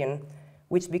pavilion,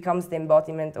 which becomes the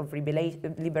embodiment of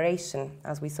liberation,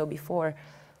 as we saw before.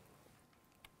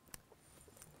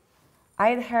 I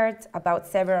had heard about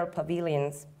several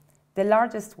pavilions. The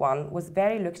largest one was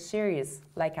very luxurious,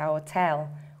 like a hotel,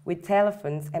 with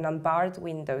telephones and unbarred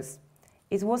windows.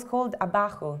 It was called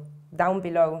abajo, down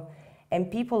below, and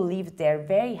people lived there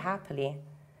very happily.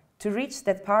 To reach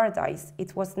that paradise,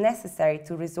 it was necessary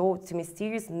to resort to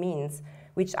mysterious means,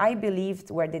 which I believed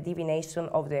were the divination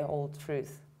of the whole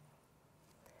truth.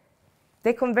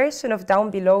 The conversion of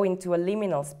down below into a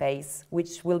liminal space,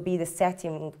 which will be the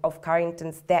setting of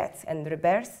Carrington's death and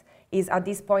rebirth, is at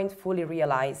this point fully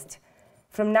realized.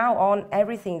 From now on,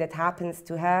 everything that happens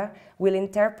to her will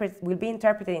be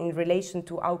interpreted in relation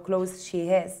to how close she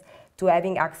is to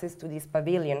having access to this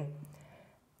pavilion.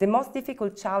 The most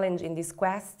difficult challenge in this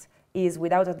quest is,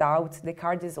 without a doubt, the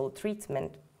cardizole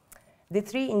treatment. The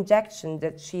 3 injections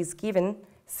that she is given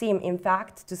seem, in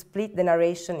fact, to split the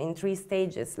narration in 3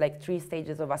 stages, like 3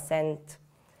 stages of ascent.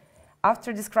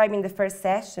 After describing the first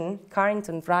session,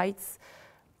 Carrington writes,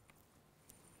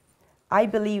 I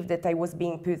believe that I was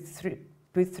being put through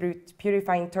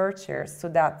purifying torture so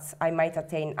that I might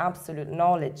attain absolute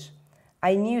knowledge.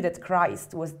 I knew that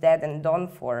Christ was dead and done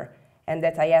for, and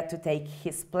that I had to take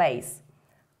his place.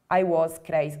 I was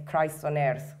Christ on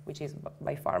earth, which is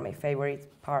by far my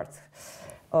favorite part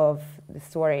of the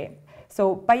story.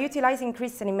 So by utilizing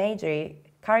Christian imagery,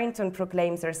 Carrington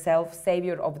proclaims herself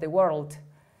savior of the world.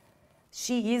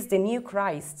 She is the new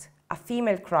Christ, a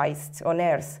female Christ on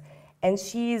earth, and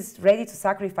she is ready to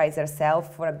sacrifice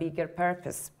herself for a bigger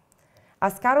purpose.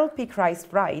 As Carol P. Christ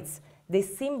writes, the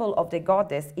symbol of the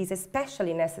goddess is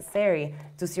especially necessary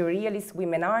to surrealist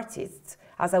women artists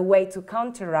as a way to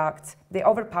counteract the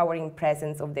overpowering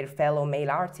presence of their fellow male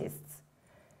artists.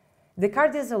 The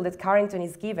cardizole that Carrington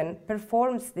is given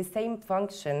performs the same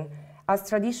function as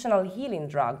traditional healing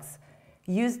drugs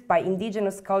used by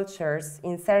indigenous cultures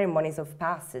in ceremonies of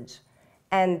passage,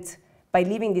 and by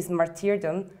living this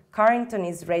martyrdom, Carrington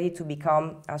is ready to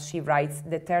become, as she writes,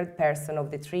 the 3rd person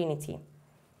of the Trinity,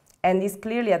 and is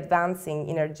clearly advancing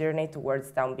in her journey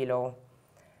towards down below.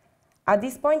 At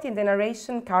this point in the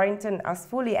narration, Carrington has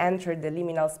fully entered the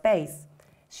liminal space.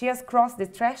 She has crossed the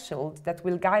threshold that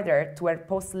will guide her to her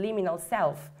post-liminal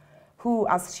self, who,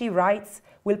 as she writes,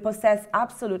 will possess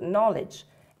absolute knowledge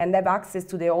and have access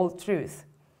to the whole truth.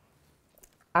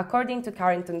 According to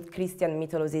Carrington's Christian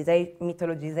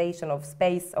mythologization of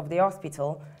space of the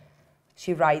hospital,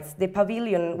 she writes, the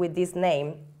pavilion with this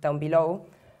name, down below,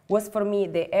 was for me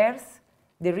the earth,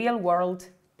 the real world,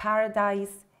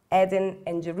 paradise, Eden,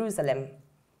 and Jerusalem.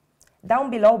 Down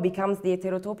below becomes the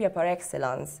heterotopia par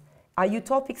excellence, a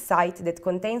utopic site that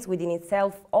contains within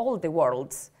itself all the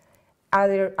worlds,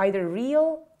 either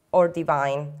real or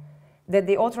divine, that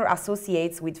the author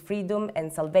associates with freedom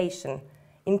and salvation,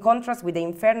 in contrast with the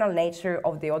infernal nature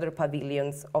of the other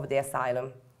pavilions of the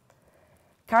asylum.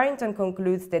 Carrington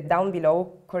concludes that down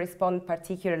below corresponds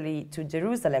particularly to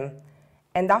Jerusalem,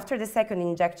 and after the second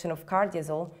injection of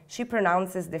cardizole, she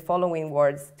pronounces the following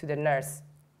words to the nurse.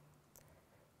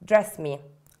 Dress me.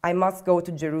 I must go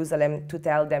to Jerusalem to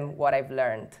tell them what I've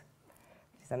learned.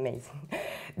 It's amazing.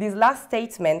 This last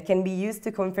statement can be used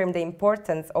to confirm the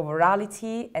importance of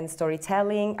orality and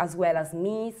storytelling, as well as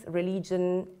myth,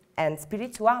 religion, and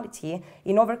spirituality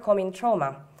in overcoming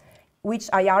trauma, which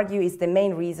I argue is the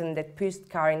main reason that pushed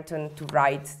Carrington to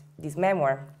write this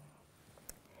memoir.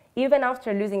 Even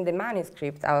after losing the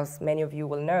manuscript, as many of you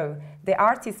will know, the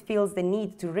artist feels the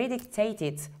need to redictate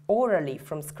it orally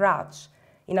from scratch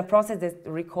in a process that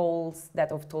recalls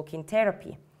that of talking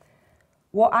therapy.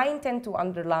 What I intend to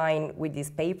underline with this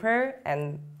paper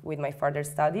and with my further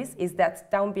studies is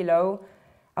that down below,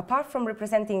 apart from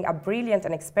representing a brilliant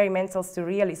and experimental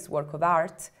surrealist work of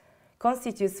art,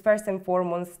 constitutes first and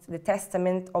foremost the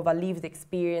testament of a lived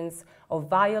experience of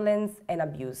violence and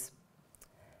abuse.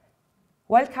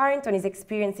 While Carrington is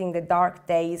experiencing the dark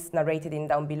days narrated in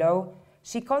Down Below,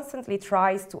 she constantly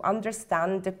tries to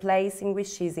understand the place in which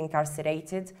she is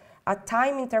incarcerated, at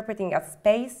time interpreting as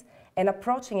space and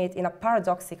approaching it in a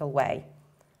paradoxical way.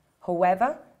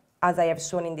 However, as I have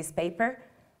shown in this paper,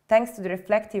 thanks to the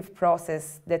reflective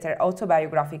process that her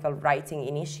autobiographical writing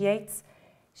initiates,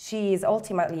 she is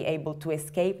ultimately able to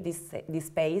escape this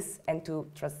space and to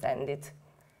transcend it.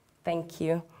 Thank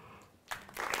you.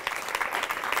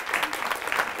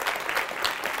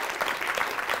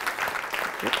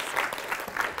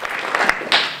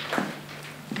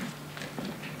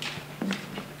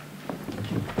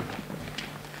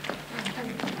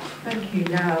 Thank you.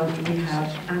 Now we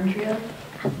have Andrea,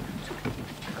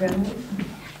 Gremels.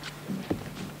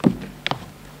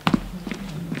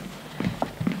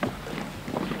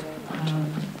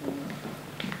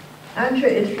 Andrea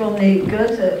is from the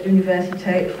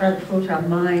Goethe-Universität Frankfurt am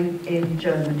Main in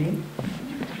Germany.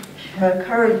 Her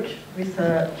current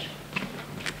research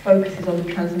focuses on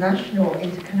the transnational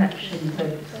interconnections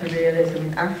of surrealism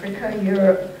in Africa,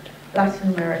 Europe,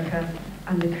 Latin America,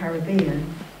 and the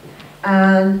Caribbean.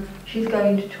 And she's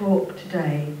going to talk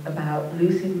today about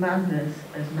lucid madness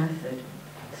as method,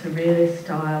 surrealist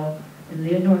style in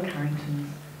Leonora Carrington's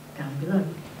Down Below.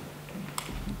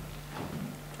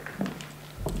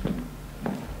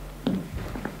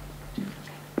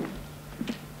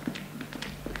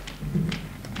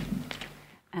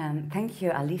 Thank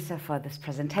you, Ailsa, for this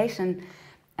presentation.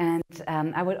 And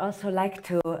I would also like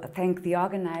to thank the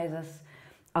organizers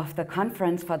of the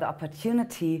conference for the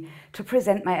opportunity to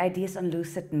present my ideas on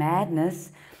lucid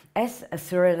madness as a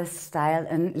surrealist style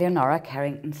in Leonora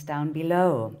Carrington's Down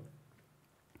Below.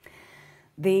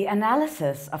 The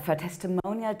analysis of her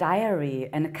testimonial diary,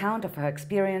 an account of her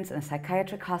experience in a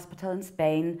psychiatric hospital in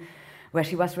Spain, where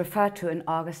she was referred to in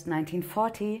August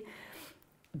 1940,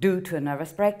 due to a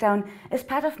nervous breakdown, is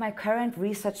part of my current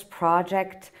research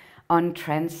project on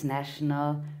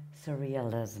transnational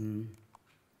surrealism.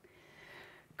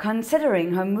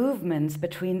 Considering her movements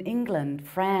between England,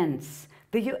 France,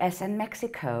 the US and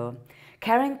Mexico,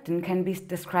 Carrington can be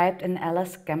described in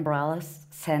Alice Gambrell's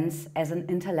sense as an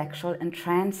intellectual in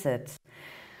transit.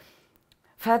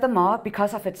 Furthermore,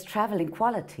 because of its traveling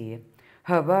quality,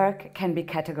 her work can be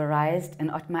categorized in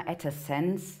Ottmar Ette's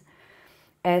sense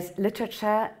as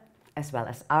literature, as well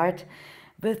as art,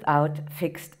 without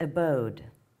fixed abode,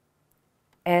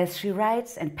 as she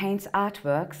writes and paints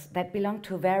artworks that belong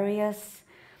to various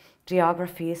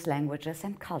geographies, languages,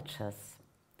 and cultures.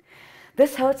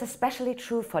 This holds especially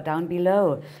true for Down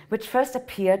Below, which first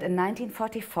appeared in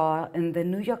 1944 in the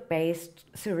New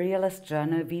York-based surrealist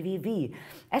journal VVV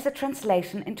as a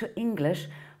translation into English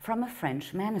from a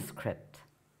French manuscript.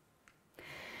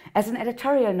 As an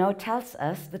editorial note tells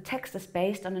us, the text is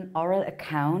based on an oral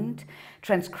account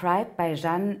transcribed by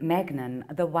Jeanne Magnan,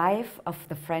 the wife of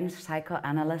the French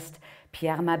psychoanalyst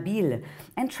Pierre Mabille,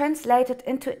 and translated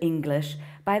into English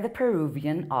by the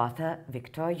Peruvian author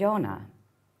Victor Yona.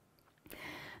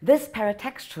 This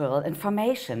paratextual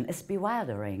information is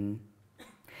bewildering.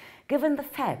 Given the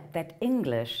fact that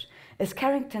English is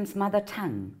Carrington's mother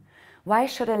tongue, why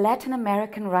should a Latin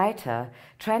American writer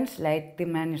translate the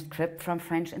manuscript from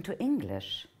French into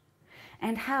English?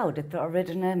 And how did the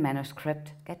original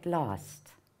manuscript get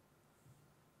lost?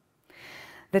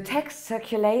 The text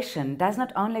circulation does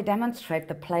not only demonstrate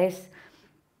the place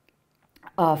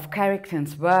of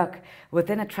Carrington's work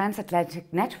within a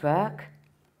transatlantic network,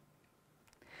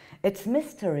 its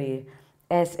mystery,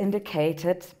 as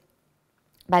indicated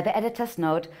by the editor's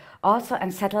note, also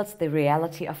unsettles the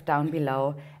reality of Down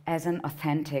Below as an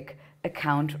authentic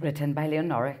account written by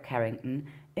Leonora Carrington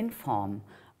in form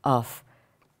of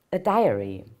a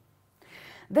diary.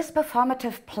 This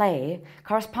performative play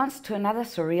corresponds to another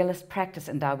surrealist practice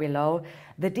in Down Below,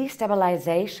 the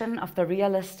destabilization of the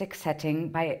realistic setting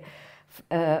by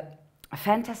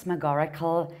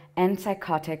phantasmagorical and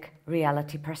psychotic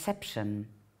reality perception.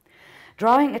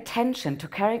 Drawing attention to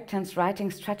Carrington's writing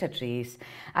strategies,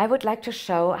 I would like to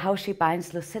show how she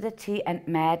binds lucidity and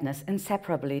madness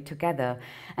inseparably together,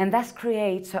 and thus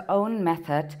creates her own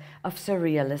method of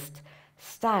surrealist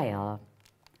style,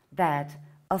 that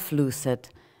of lucid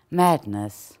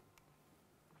madness.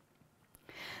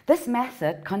 This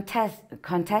method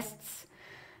contests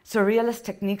surrealist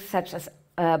techniques such as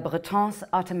Breton's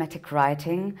automatic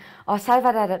writing or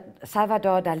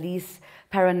Salvador Dali's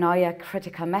paranoia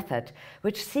critical method,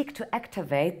 which seek to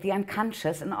activate the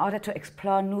unconscious in order to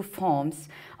explore new forms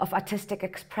of artistic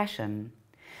expression.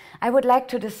 I would like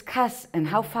to discuss in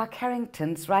how far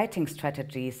Carrington's writing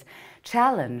strategies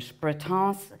challenge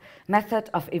Breton's method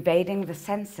of evading the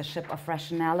censorship of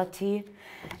rationality,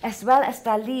 as well as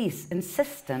Dali's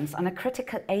insistence on a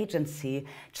critical agency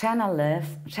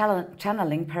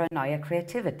channeling paranoia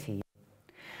creativity.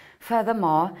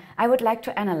 Furthermore, I would like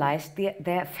to analyze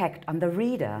their effect on the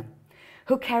reader,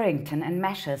 who Carrington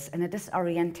enmeshes in a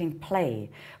disorienting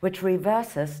play which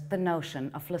reverses the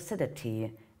notion of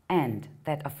lucidity and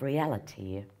that of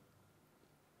reality.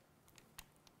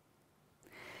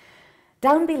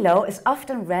 Down Below is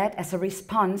often read as a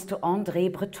response to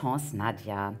André Breton's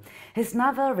Nadia. His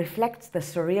novel reflects the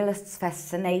surrealist's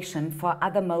fascination for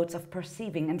other modes of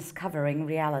perceiving and discovering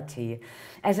reality,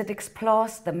 as it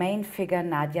explores the main figure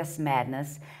Nadia's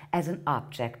madness as an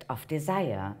object of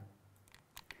desire.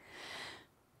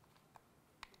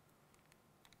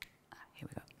 Here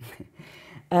we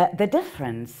go. The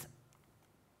difference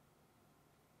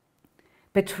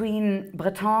between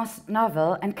Breton's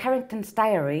novel and Carrington's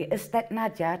diary is that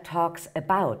Nadia talks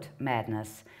about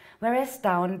madness, whereas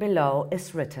Down Below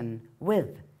is written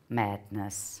with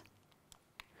madness.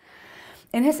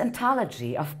 In his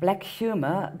anthology of black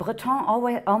humor, Breton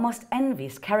almost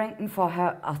envies Carrington for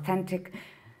her authentic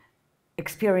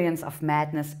experience of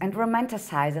madness and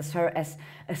romanticizes her as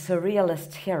a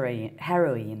surrealist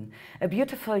heroine, a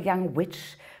beautiful young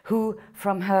witch who,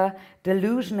 from her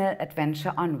delusional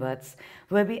adventure onwards,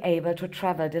 will be able to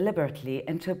travel deliberately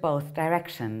into both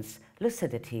directions,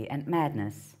 lucidity and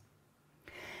madness.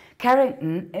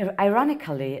 Carrington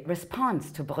ironically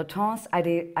responds to Breton's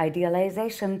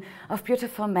idealization of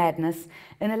beautiful madness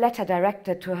in a letter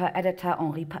directed to her editor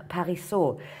Henri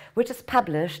Parisot, which is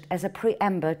published as a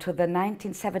preamble to the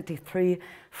 1973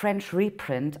 French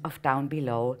reprint of Down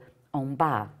Below, En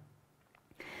Bas.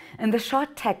 In the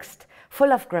short text,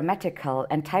 full of grammatical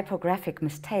and typographic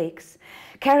mistakes,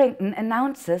 Carrington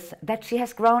announces that she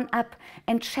has grown up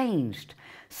and changed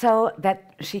so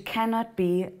that she cannot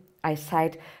be, I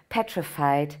cite,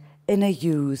 petrified in a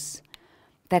use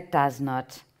that does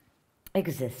not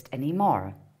exist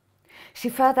anymore. She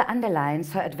further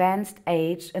underlines her advanced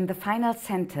age in the final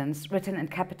sentence written in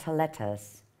capital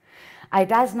letters. I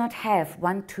does not have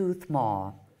one tooth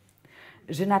more.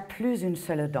 Je n'ai plus une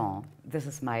seule dent. This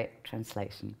is my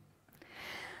translation.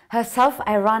 Her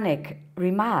self-ironic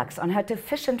remarks on her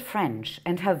deficient French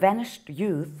and her vanished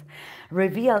youth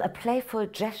reveal a playful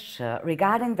gesture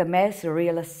regarding the male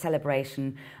surrealist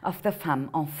celebration of the femme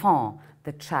enfant,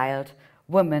 the child,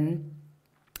 woman,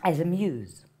 as a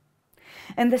muse.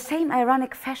 In the same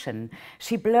ironic fashion,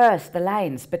 she blurs the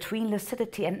lines between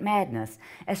lucidity and madness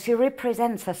as she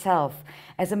represents herself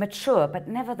as a mature but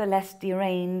nevertheless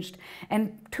deranged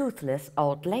and toothless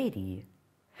old lady.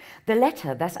 The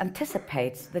letter thus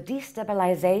anticipates the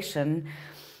destabilization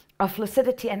of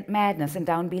lucidity and madness in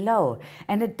Down Below,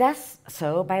 and it does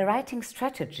so by writing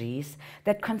strategies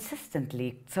that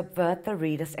consistently subvert the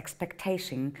reader's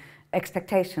expectation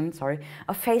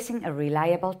of facing a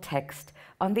reliable text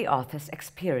on the author's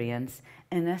experience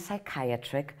in a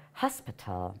psychiatric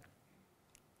hospital.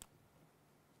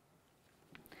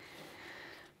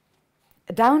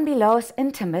 Down Below's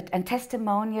intimate and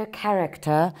testimonial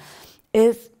character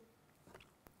is...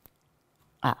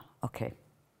 okay,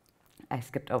 I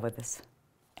skipped over this.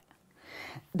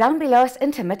 Down Below's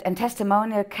intimate and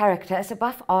testimonial character is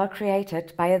above all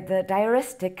created by the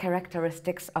diaristic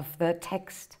characteristics of the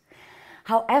text.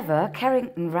 However,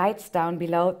 Carrington writes Down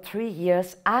Below 3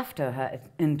 years after her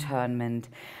internment,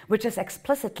 which is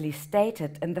explicitly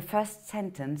stated in the first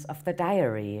sentence of the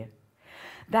diary.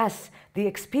 Thus, the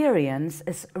experience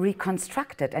is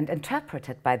reconstructed and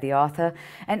interpreted by the author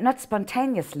and not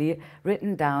spontaneously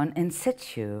written down in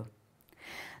situ.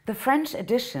 In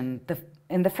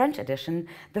the French edition,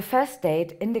 the first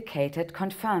date indicated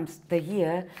confirms the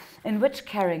year in which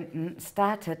Carrington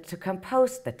started to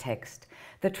compose the text,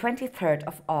 the 23rd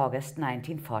of August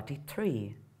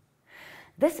 1943.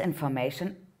 This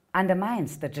information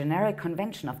undermines the generic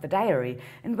convention of the diary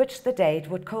in which the date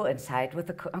would coincide with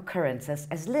the occurrences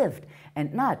as lived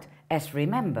and not as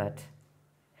remembered.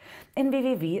 In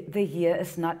VVV, the year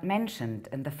is not mentioned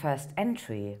in the first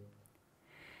entry.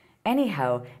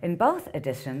 Anyhow, in both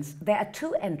editions, there are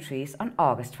 2 entries on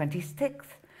August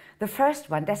 26th. The first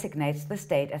one designates this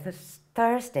date as a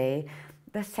Thursday,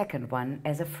 the second one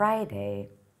as a Friday.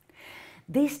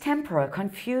 These temporal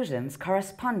confusions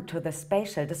correspond to the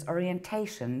spatial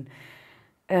disorientation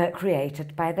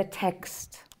created by the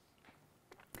text.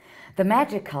 The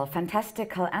magical,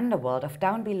 fantastical underworld of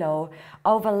Down Below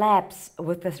overlaps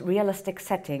with the realistic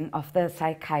setting of the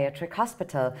psychiatric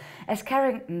hospital, as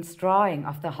Carrington's drawing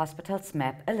of the hospital's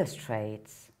map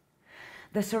illustrates.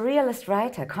 The surrealist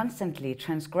writer constantly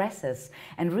transgresses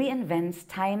and reinvents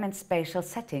time and spatial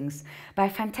settings by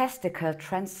fantastical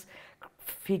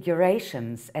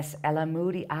transfigurations, as Ella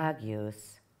Moody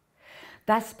argues.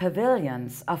 Thus,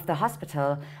 pavilions of the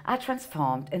hospital are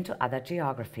transformed into other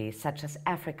geographies, such as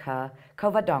Africa,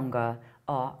 Covadonga,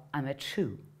 or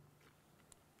Amechu.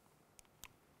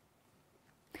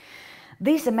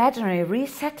 These imaginary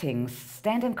resettings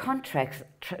stand in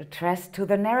contrast to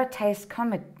the narrate's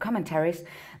commentaries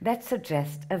that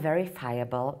suggest a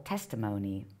verifiable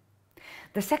testimony.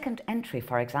 The second entry,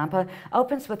 for example,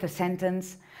 opens with the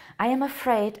sentence, "I am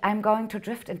afraid I'm going to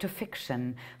drift into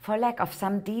fiction for lack of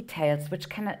some details which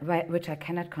I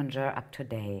cannot conjure up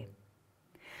today."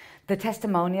 The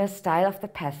testimonial style of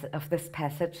this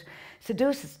passage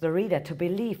seduces the reader to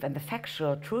believe in the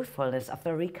factual truthfulness of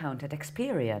the recounted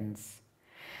experience.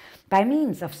 By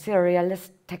means of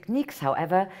surrealist techniques,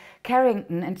 however,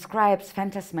 Carrington inscribes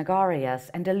phantasmagorias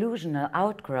and delusional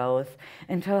outgrowth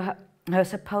into her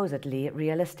supposedly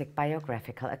realistic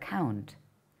biographical account.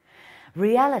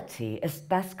 Reality is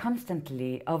thus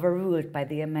constantly overruled by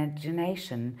the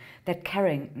imagination that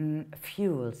Carrington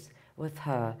fuels with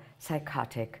her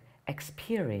psychotic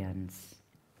experience.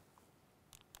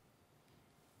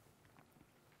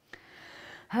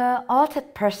 Her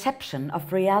altered perception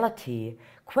of reality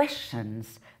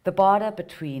questions the border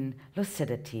between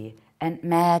lucidity and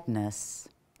madness.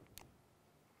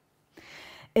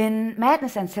 In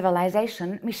Madness and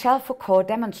Civilization, Michel Foucault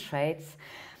demonstrates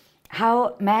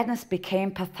how madness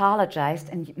became pathologized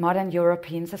in modern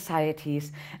European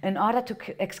societies in order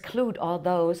to exclude all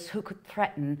those who could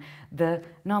threaten the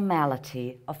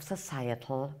normality of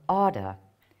societal order.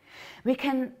 We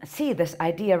can see this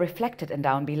idea reflected in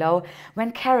Down Below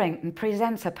when Carrington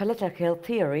presents her political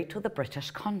theory to the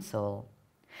British consul.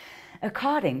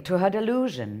 According to her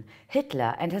delusion,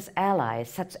 Hitler and his allies,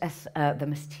 such as the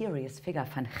mysterious figure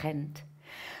van Gent,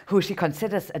 who she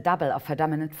considers a double of her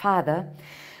dominant father,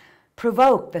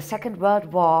 provoked the Second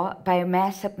World War by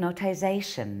mass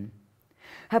hypnotization.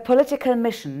 Her political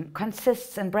mission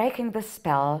consists in breaking the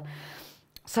spell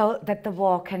so that the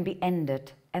war can be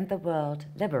ended and the world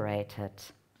liberated.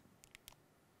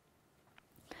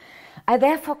 I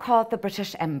therefore called the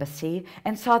British Embassy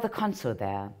and saw the consul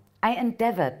there. I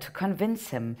endeavored to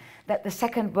convince him that the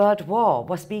Second World War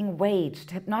was being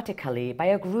waged hypnotically by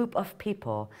a group of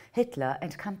people, Hitler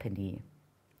and company.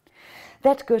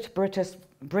 That good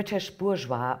British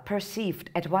bourgeois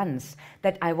perceived at once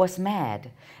that I was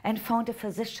mad and found a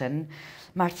physician,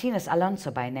 Martinez Alonso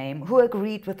by name, who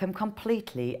agreed with him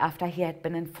completely after he had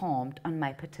been informed on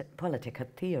my political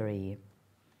theory.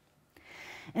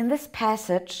 In this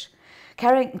passage,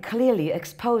 Carrington clearly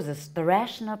exposes the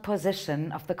rational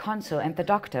position of the consul and the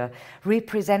doctor,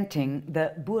 representing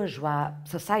the bourgeois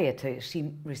society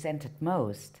she resented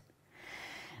most.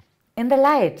 In the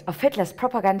light of Hitler's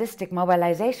propagandistic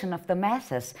mobilization of the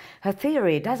masses, her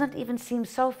theory doesn't even seem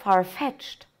so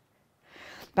far-fetched.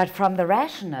 But from the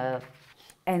rational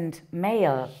and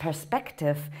male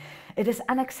perspective, it is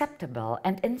unacceptable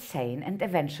and insane and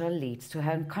eventually leads to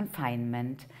her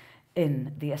confinement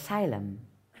in the asylum.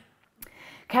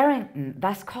 Carrington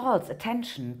thus calls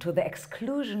attention to the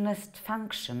exclusionist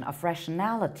function of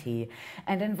rationality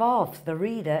and involves the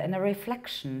reader in a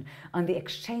reflection on the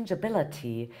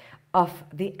exchangeability of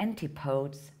the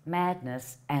antipodes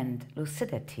madness and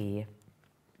lucidity.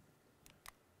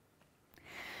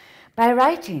 By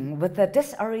writing with the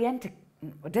disoriented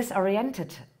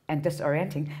and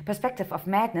disorienting perspective of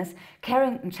madness,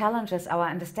 Carrington challenges our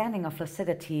understanding of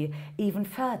lucidity even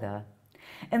further.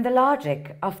 In the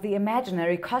logic of the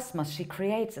imaginary cosmos she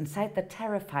creates inside the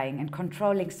terrifying and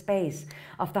controlling space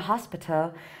of the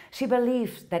hospital, she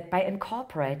believes that by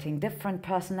incorporating different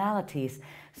personalities,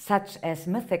 such as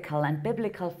mythical and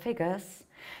biblical figures,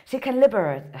 she can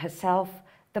liberate herself,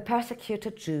 the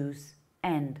persecuted Jews,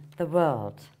 and the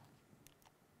world.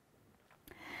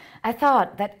 I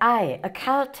thought that I, a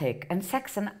Celtic and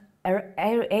Saxon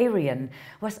Aryan,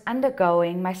 was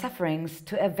undergoing my sufferings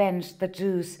to avenge the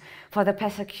Jews for the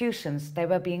persecutions they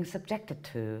were being subjected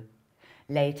to.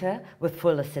 Later, with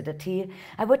full lucidity,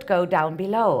 I would go down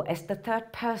below as the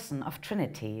third person of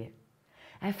Trinity.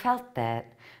 I felt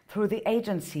that, through the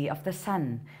agency of the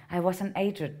sun, I was an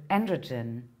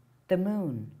androgen, the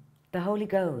moon, the Holy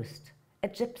Ghost, a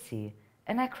gypsy,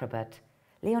 an acrobat,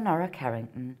 Leonora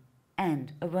Carrington,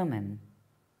 and a woman.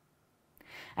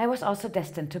 I was also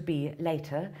destined to be,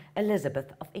 later,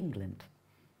 Elizabeth of England.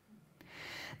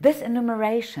 This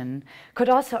enumeration could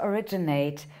also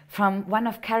originate from one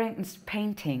of Carrington's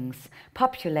paintings,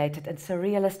 populated in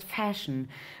surrealist fashion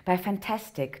by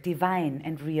fantastic, divine,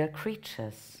 and real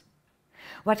creatures.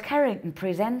 What Carrington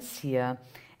presents here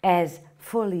as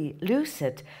fully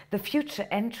lucid, the future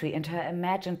entry into her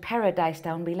imagined paradise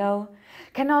down below,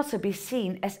 can also be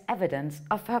seen as evidence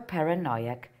of her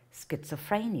paranoid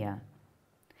schizophrenia.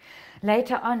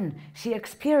 Later on, she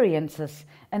experiences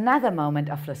another moment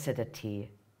of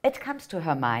lucidity. It comes to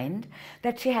her mind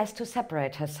that she has to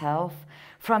separate herself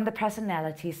from the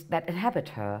personalities that inhabit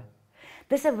her.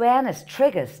 This awareness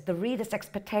triggers the reader's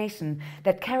expectation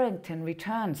that Carrington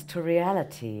returns to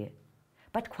reality,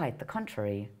 but quite the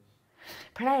contrary.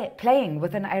 Playing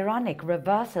with an ironic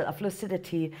reversal of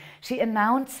lucidity, she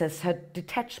announces her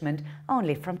detachment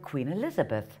only from Queen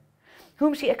Elizabeth,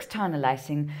 whom she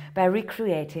externalizing by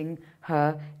recreating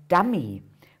her dummy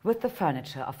with the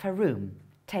furniture of her room,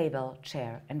 table,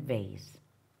 chair, and vase.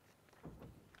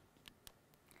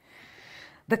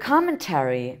 The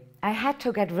commentary, "I had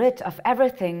to get rid of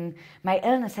everything my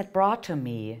illness had brought to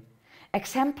me,"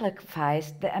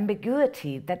 exemplifies the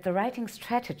ambiguity that the writing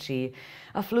strategy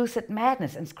of lucid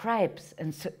madness inscribes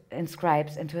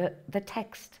into the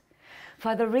text.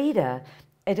 For the reader,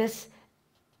 it is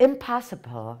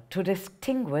impossible to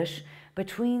distinguish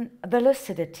between the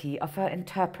lucidity of her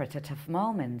interpretative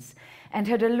moments and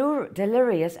her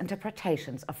delirious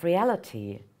interpretations of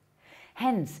reality.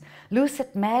 Hence,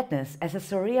 lucid madness as a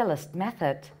surrealist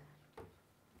method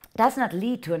does not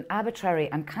lead to an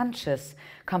arbitrary unconscious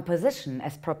composition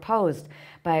as proposed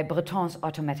by Breton's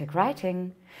automatic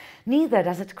writing. Neither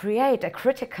does it create a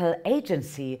critical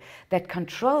agency that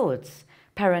controls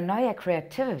paranoia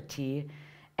creativity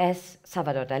as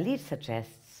Salvador Dalí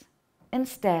suggests.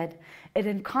 Instead, it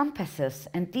encompasses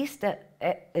a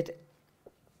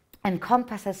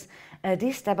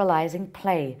destabilizing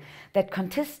play that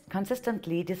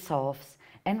consistently dissolves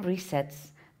and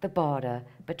resets the border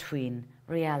between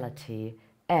reality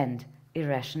and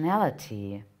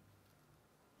irrationality,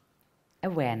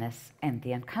 awareness and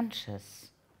the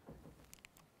unconscious.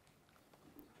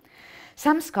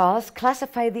 Some scholars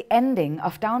classify the ending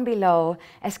of Down Below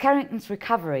as Carrington's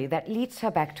recovery that leads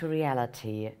her back to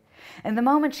reality. In the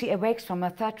moment she awakes from her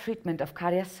third treatment of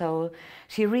cardiac soul,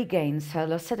 she regains her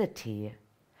lucidity.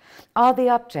 All the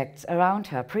objects around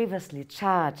her, previously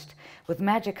charged with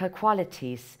magical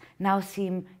qualities, now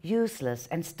seem useless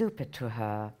and stupid to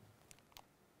her.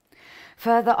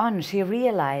 Further on, she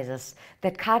realizes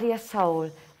that cardiac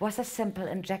soul was a simple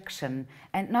injection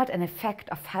and not an effect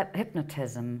of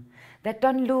hypnotism, that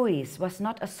Don Luis was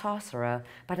not a sorcerer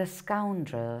but a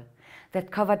scoundrel,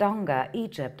 that Covadonga,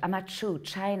 Egypt, Amachu,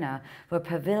 China were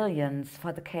pavilions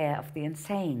for the care of the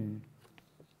insane.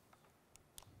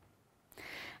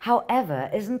 However,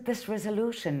 isn't this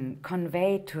resolution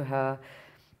conveyed to her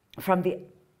from the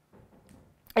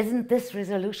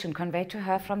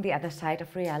other side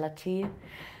of reality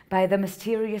by the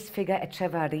mysterious figure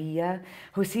Echevarria,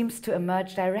 who seems to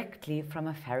emerge directly from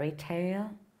a fairy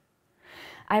tale?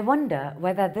 I wonder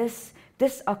whether this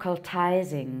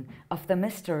occultizing of the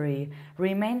mystery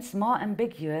remains more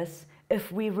ambiguous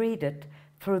if we read it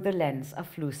through the lens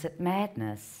of lucid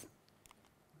madness.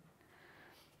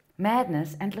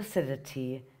 Madness and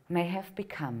lucidity may have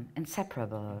become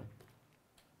inseparable.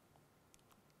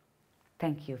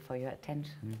 Thank you for your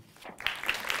attention.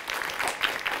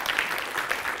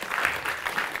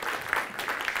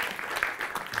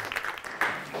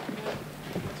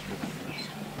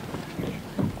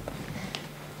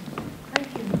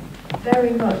 Thank you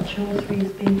very much, all three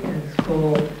speakers,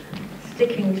 for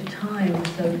sticking to time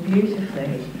so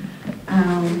beautifully.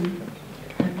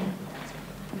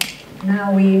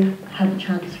 Now we have a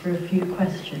chance for a few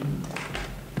questions.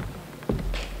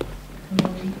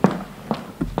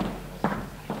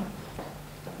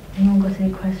 Anyone got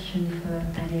any question for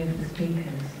any of the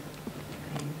speakers?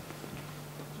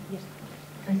 Yes.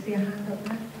 I see a hand up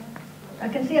there. I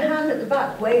can see a hand at the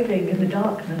back waving in the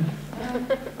darkness.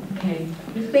 Okay,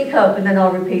 you speak up and then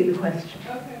I'll repeat the question.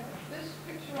 Okay, this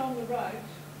picture on the right,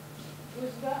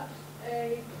 was that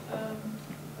a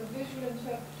visual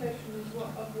interpretation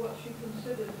of what she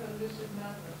considered her lucid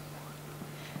madness?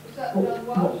 Was that done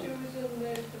while she was in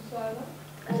the asylum,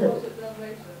 or was it done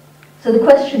later? So the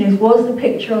question is, was the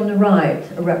picture on the right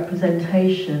a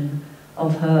representation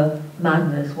of her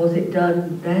madness? Was it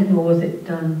done then or was it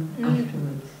done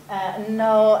afterwards?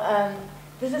 No,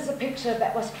 this is a picture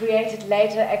that was created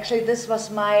later. Actually, this was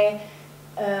my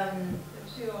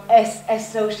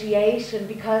association,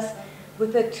 because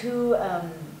with the two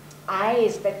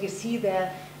eyes that you see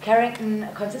there, Carrington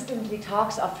consistently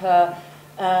talks of her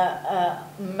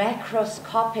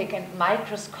macroscopic and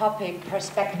microscopic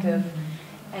perspective,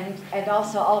 and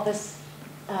also all this.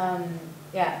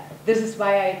 This is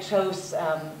why I chose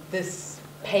this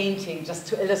painting just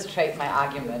to illustrate my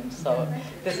argument. So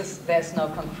there's no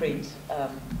concrete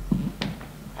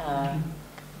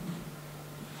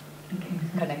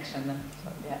connection.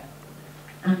 So, yeah.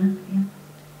 Anna, yeah.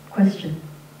 Question.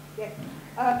 Yeah.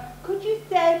 Could you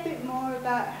say a bit more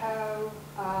about how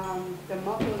the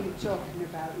model you're talking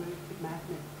about, Lucid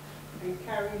Madness, and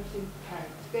Carrington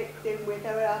fits in with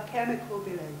our alchemical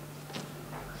beliefs?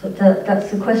 So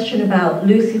that's the question about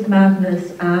lucid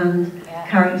madness and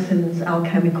Carrington's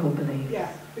alchemical beliefs.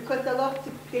 Yeah, because a lot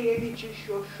of the images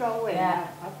you're showing are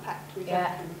packed with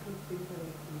alchemical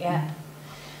beliefs. Yeah.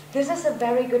 This is a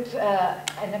very good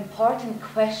and important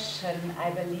question, I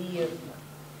believe,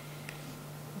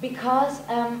 because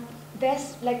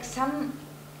there's like some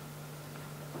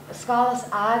scholars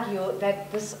argue that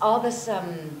all this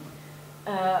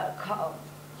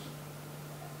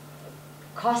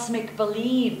cosmic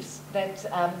beliefs that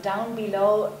Down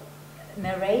Below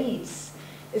narrates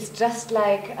is just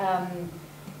like a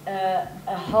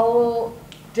whole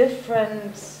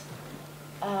different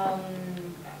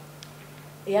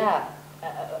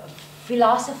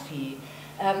philosophy.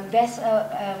 There's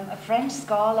a French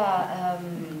scholar,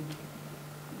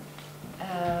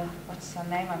 what's her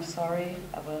name? I'm sorry,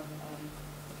 I will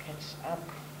catch up.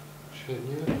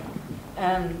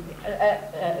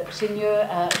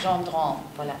 Gendron,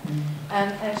 voilà.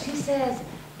 And she says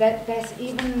that there's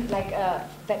even like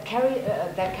that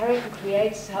Carrington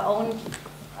creates her own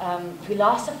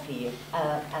philosophy,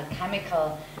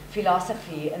 alchemical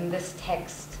philosophy in this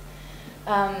text.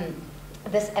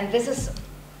 This is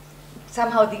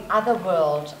somehow the other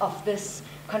world of this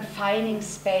confining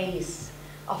space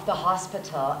of the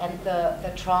hospital and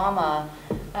the trauma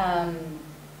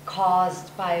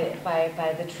caused by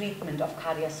the treatment of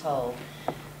cardiac soul.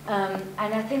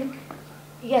 And I think,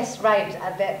 yes, right,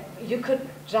 that you could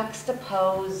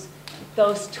juxtapose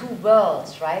those two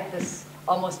worlds, right? This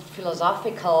almost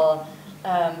philosophical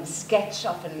sketch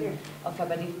of a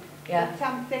belief. Yeah. But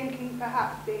I'm thinking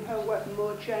perhaps in her work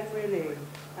more generally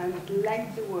and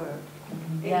later work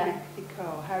in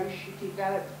Mexico, how she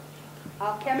developed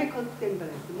alchemical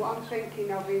symbolism. What I'm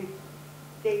thinking of is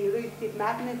the lucid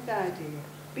madness idea,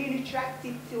 being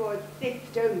attracted towards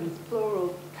systems,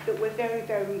 plural, that were very,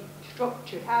 very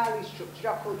structured, highly structured,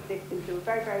 occult systems that were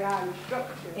very, very highly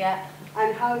structured. Yeah.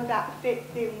 And how that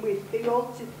fits in with the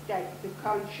altered states of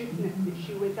consciousness that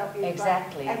she was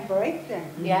obviously embracing.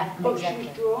 Yeah, but exactly. she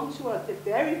was drawn towards a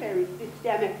very, very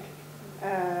systemic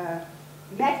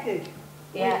method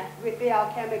with the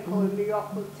alchemical and the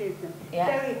occultism.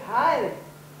 Very highly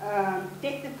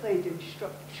disciplined and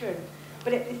structured,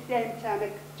 but at the same time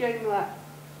extremely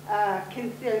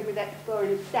concerned with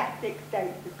exploring static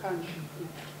states of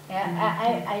consciousness.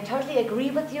 Yeah, I totally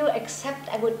agree with you, except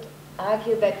I would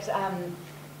argue that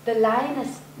the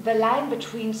line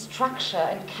between structure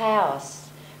and chaos,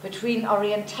 between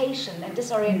orientation and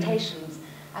disorientations,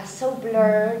 are so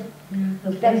blurred.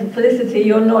 Felicity,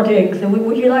 you're nodding. So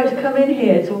would you like to come in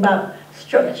here, talk about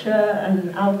structure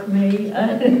and alchemy?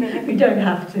 You don't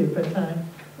have to, but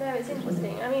no, it's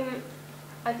interesting. I mean,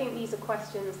 I think these are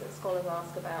questions that scholars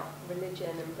ask about religion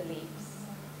and beliefs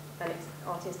and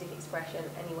artistic expression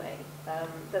anyway.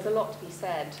 There's a lot to be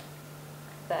said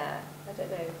there. I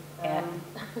don't know.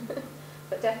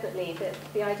 But definitely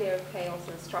the idea of chaos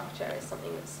and structure is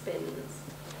something that spins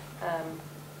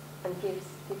and gives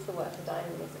the work a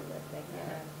dynamism, I think.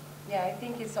 Yeah, I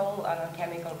think it's all an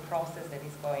alchemical process that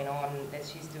is going on that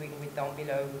she's doing with Down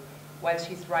Below. While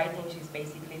she's writing, she's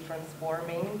basically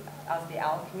transforming as the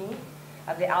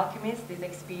alchemist, this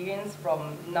experience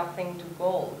from nothing to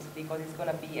gold, because it's going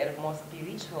to be a more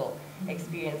spiritual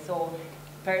experience. So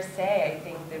per se, I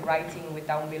think the writing with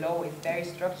Down Below is very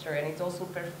structured, and it's also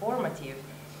performative,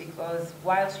 because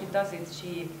while she does it,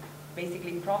 she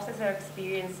basically processes her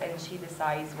experience and she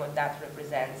decides what that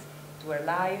represents to her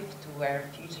life, to her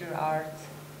future art.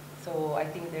 So I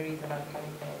think there is an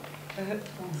alchemical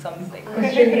something.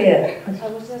 question here. I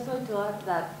was just going to add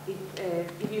that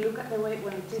if you look at the way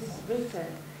when it is written,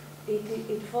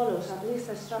 it follows, at least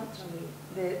structurally,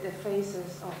 the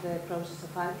phases of the process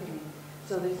of alchemy.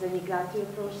 So there's the negatio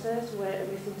process where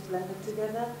everything's blended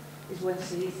together, is when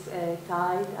she's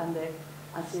tied and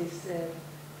she's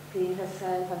cleaning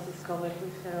herself and she's covered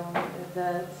with her own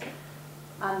dirt.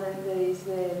 And then there is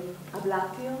the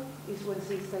ablatio, is when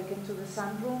she's taken to the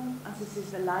sunroom and she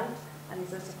sees the light, and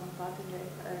it's the second part in the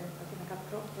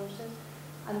alchemical process.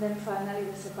 And then finally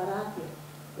the separatio,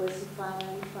 where she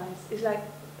finally finds, it's like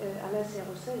Alessia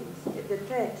was saying, the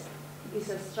text is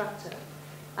structured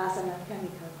as an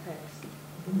alchemical text.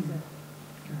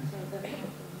 So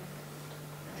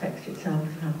Text itself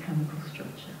is an alchemical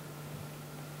structure.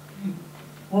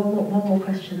 One more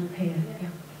question up here. Yeah.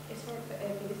 It's for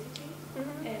Felicity,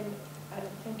 and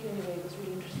thank you anyway, it was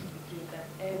really interesting to do that.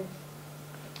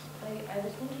 I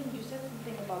was wondering, you said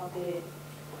something about the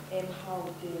how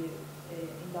the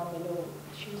in down below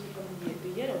she was becoming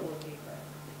the yellow wallpaper.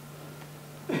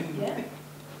 Yeah?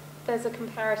 There's a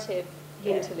comparative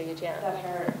interlude, yeah. That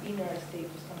her inner state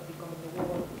was kind of becoming the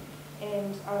wall,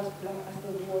 and as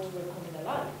the walls were coming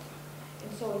alive.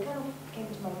 And so it kind of came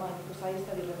to my mind, because I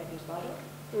studied Remedios Varo,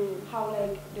 how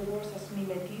like the words as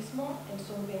mimetismo and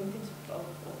some paintings of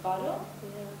Varo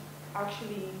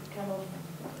actually kind of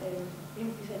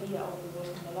brings this idea of the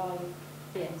words coming alive,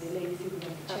 and the lady sitting in the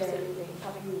chair.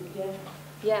 Absolutely.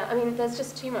 Yeah, I mean, there's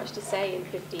just too much to say in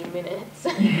 15 minutes.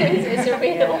 It's a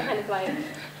real kind of like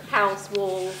house,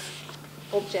 walls,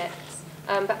 objects,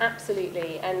 but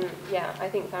absolutely, and yeah, I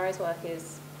think Farah's work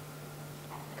is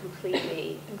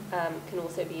completely, can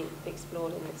also be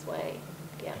explored in this way,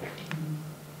 yeah.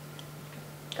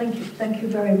 Thank you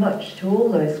very much to all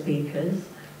those speakers.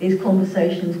 These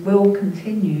conversations will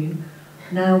continue.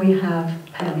 Now we have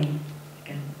Penny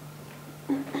again.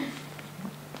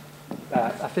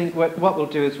 I think what we'll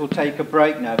do is we'll take a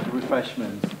break now for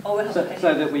refreshments,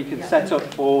 so that we can set up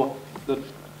for the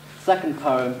second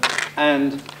poem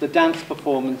and the dance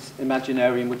performance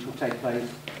Imaginarium, which will take place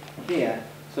here.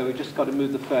 So we've just got to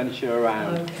move the furniture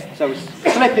around. Okay. So we're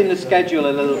flipping the schedule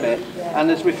a little bit, and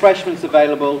there's refreshments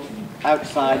available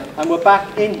outside, and we're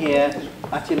back in here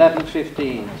at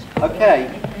 11:15. Okay,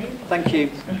 thank you.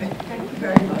 Thank you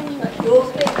very much.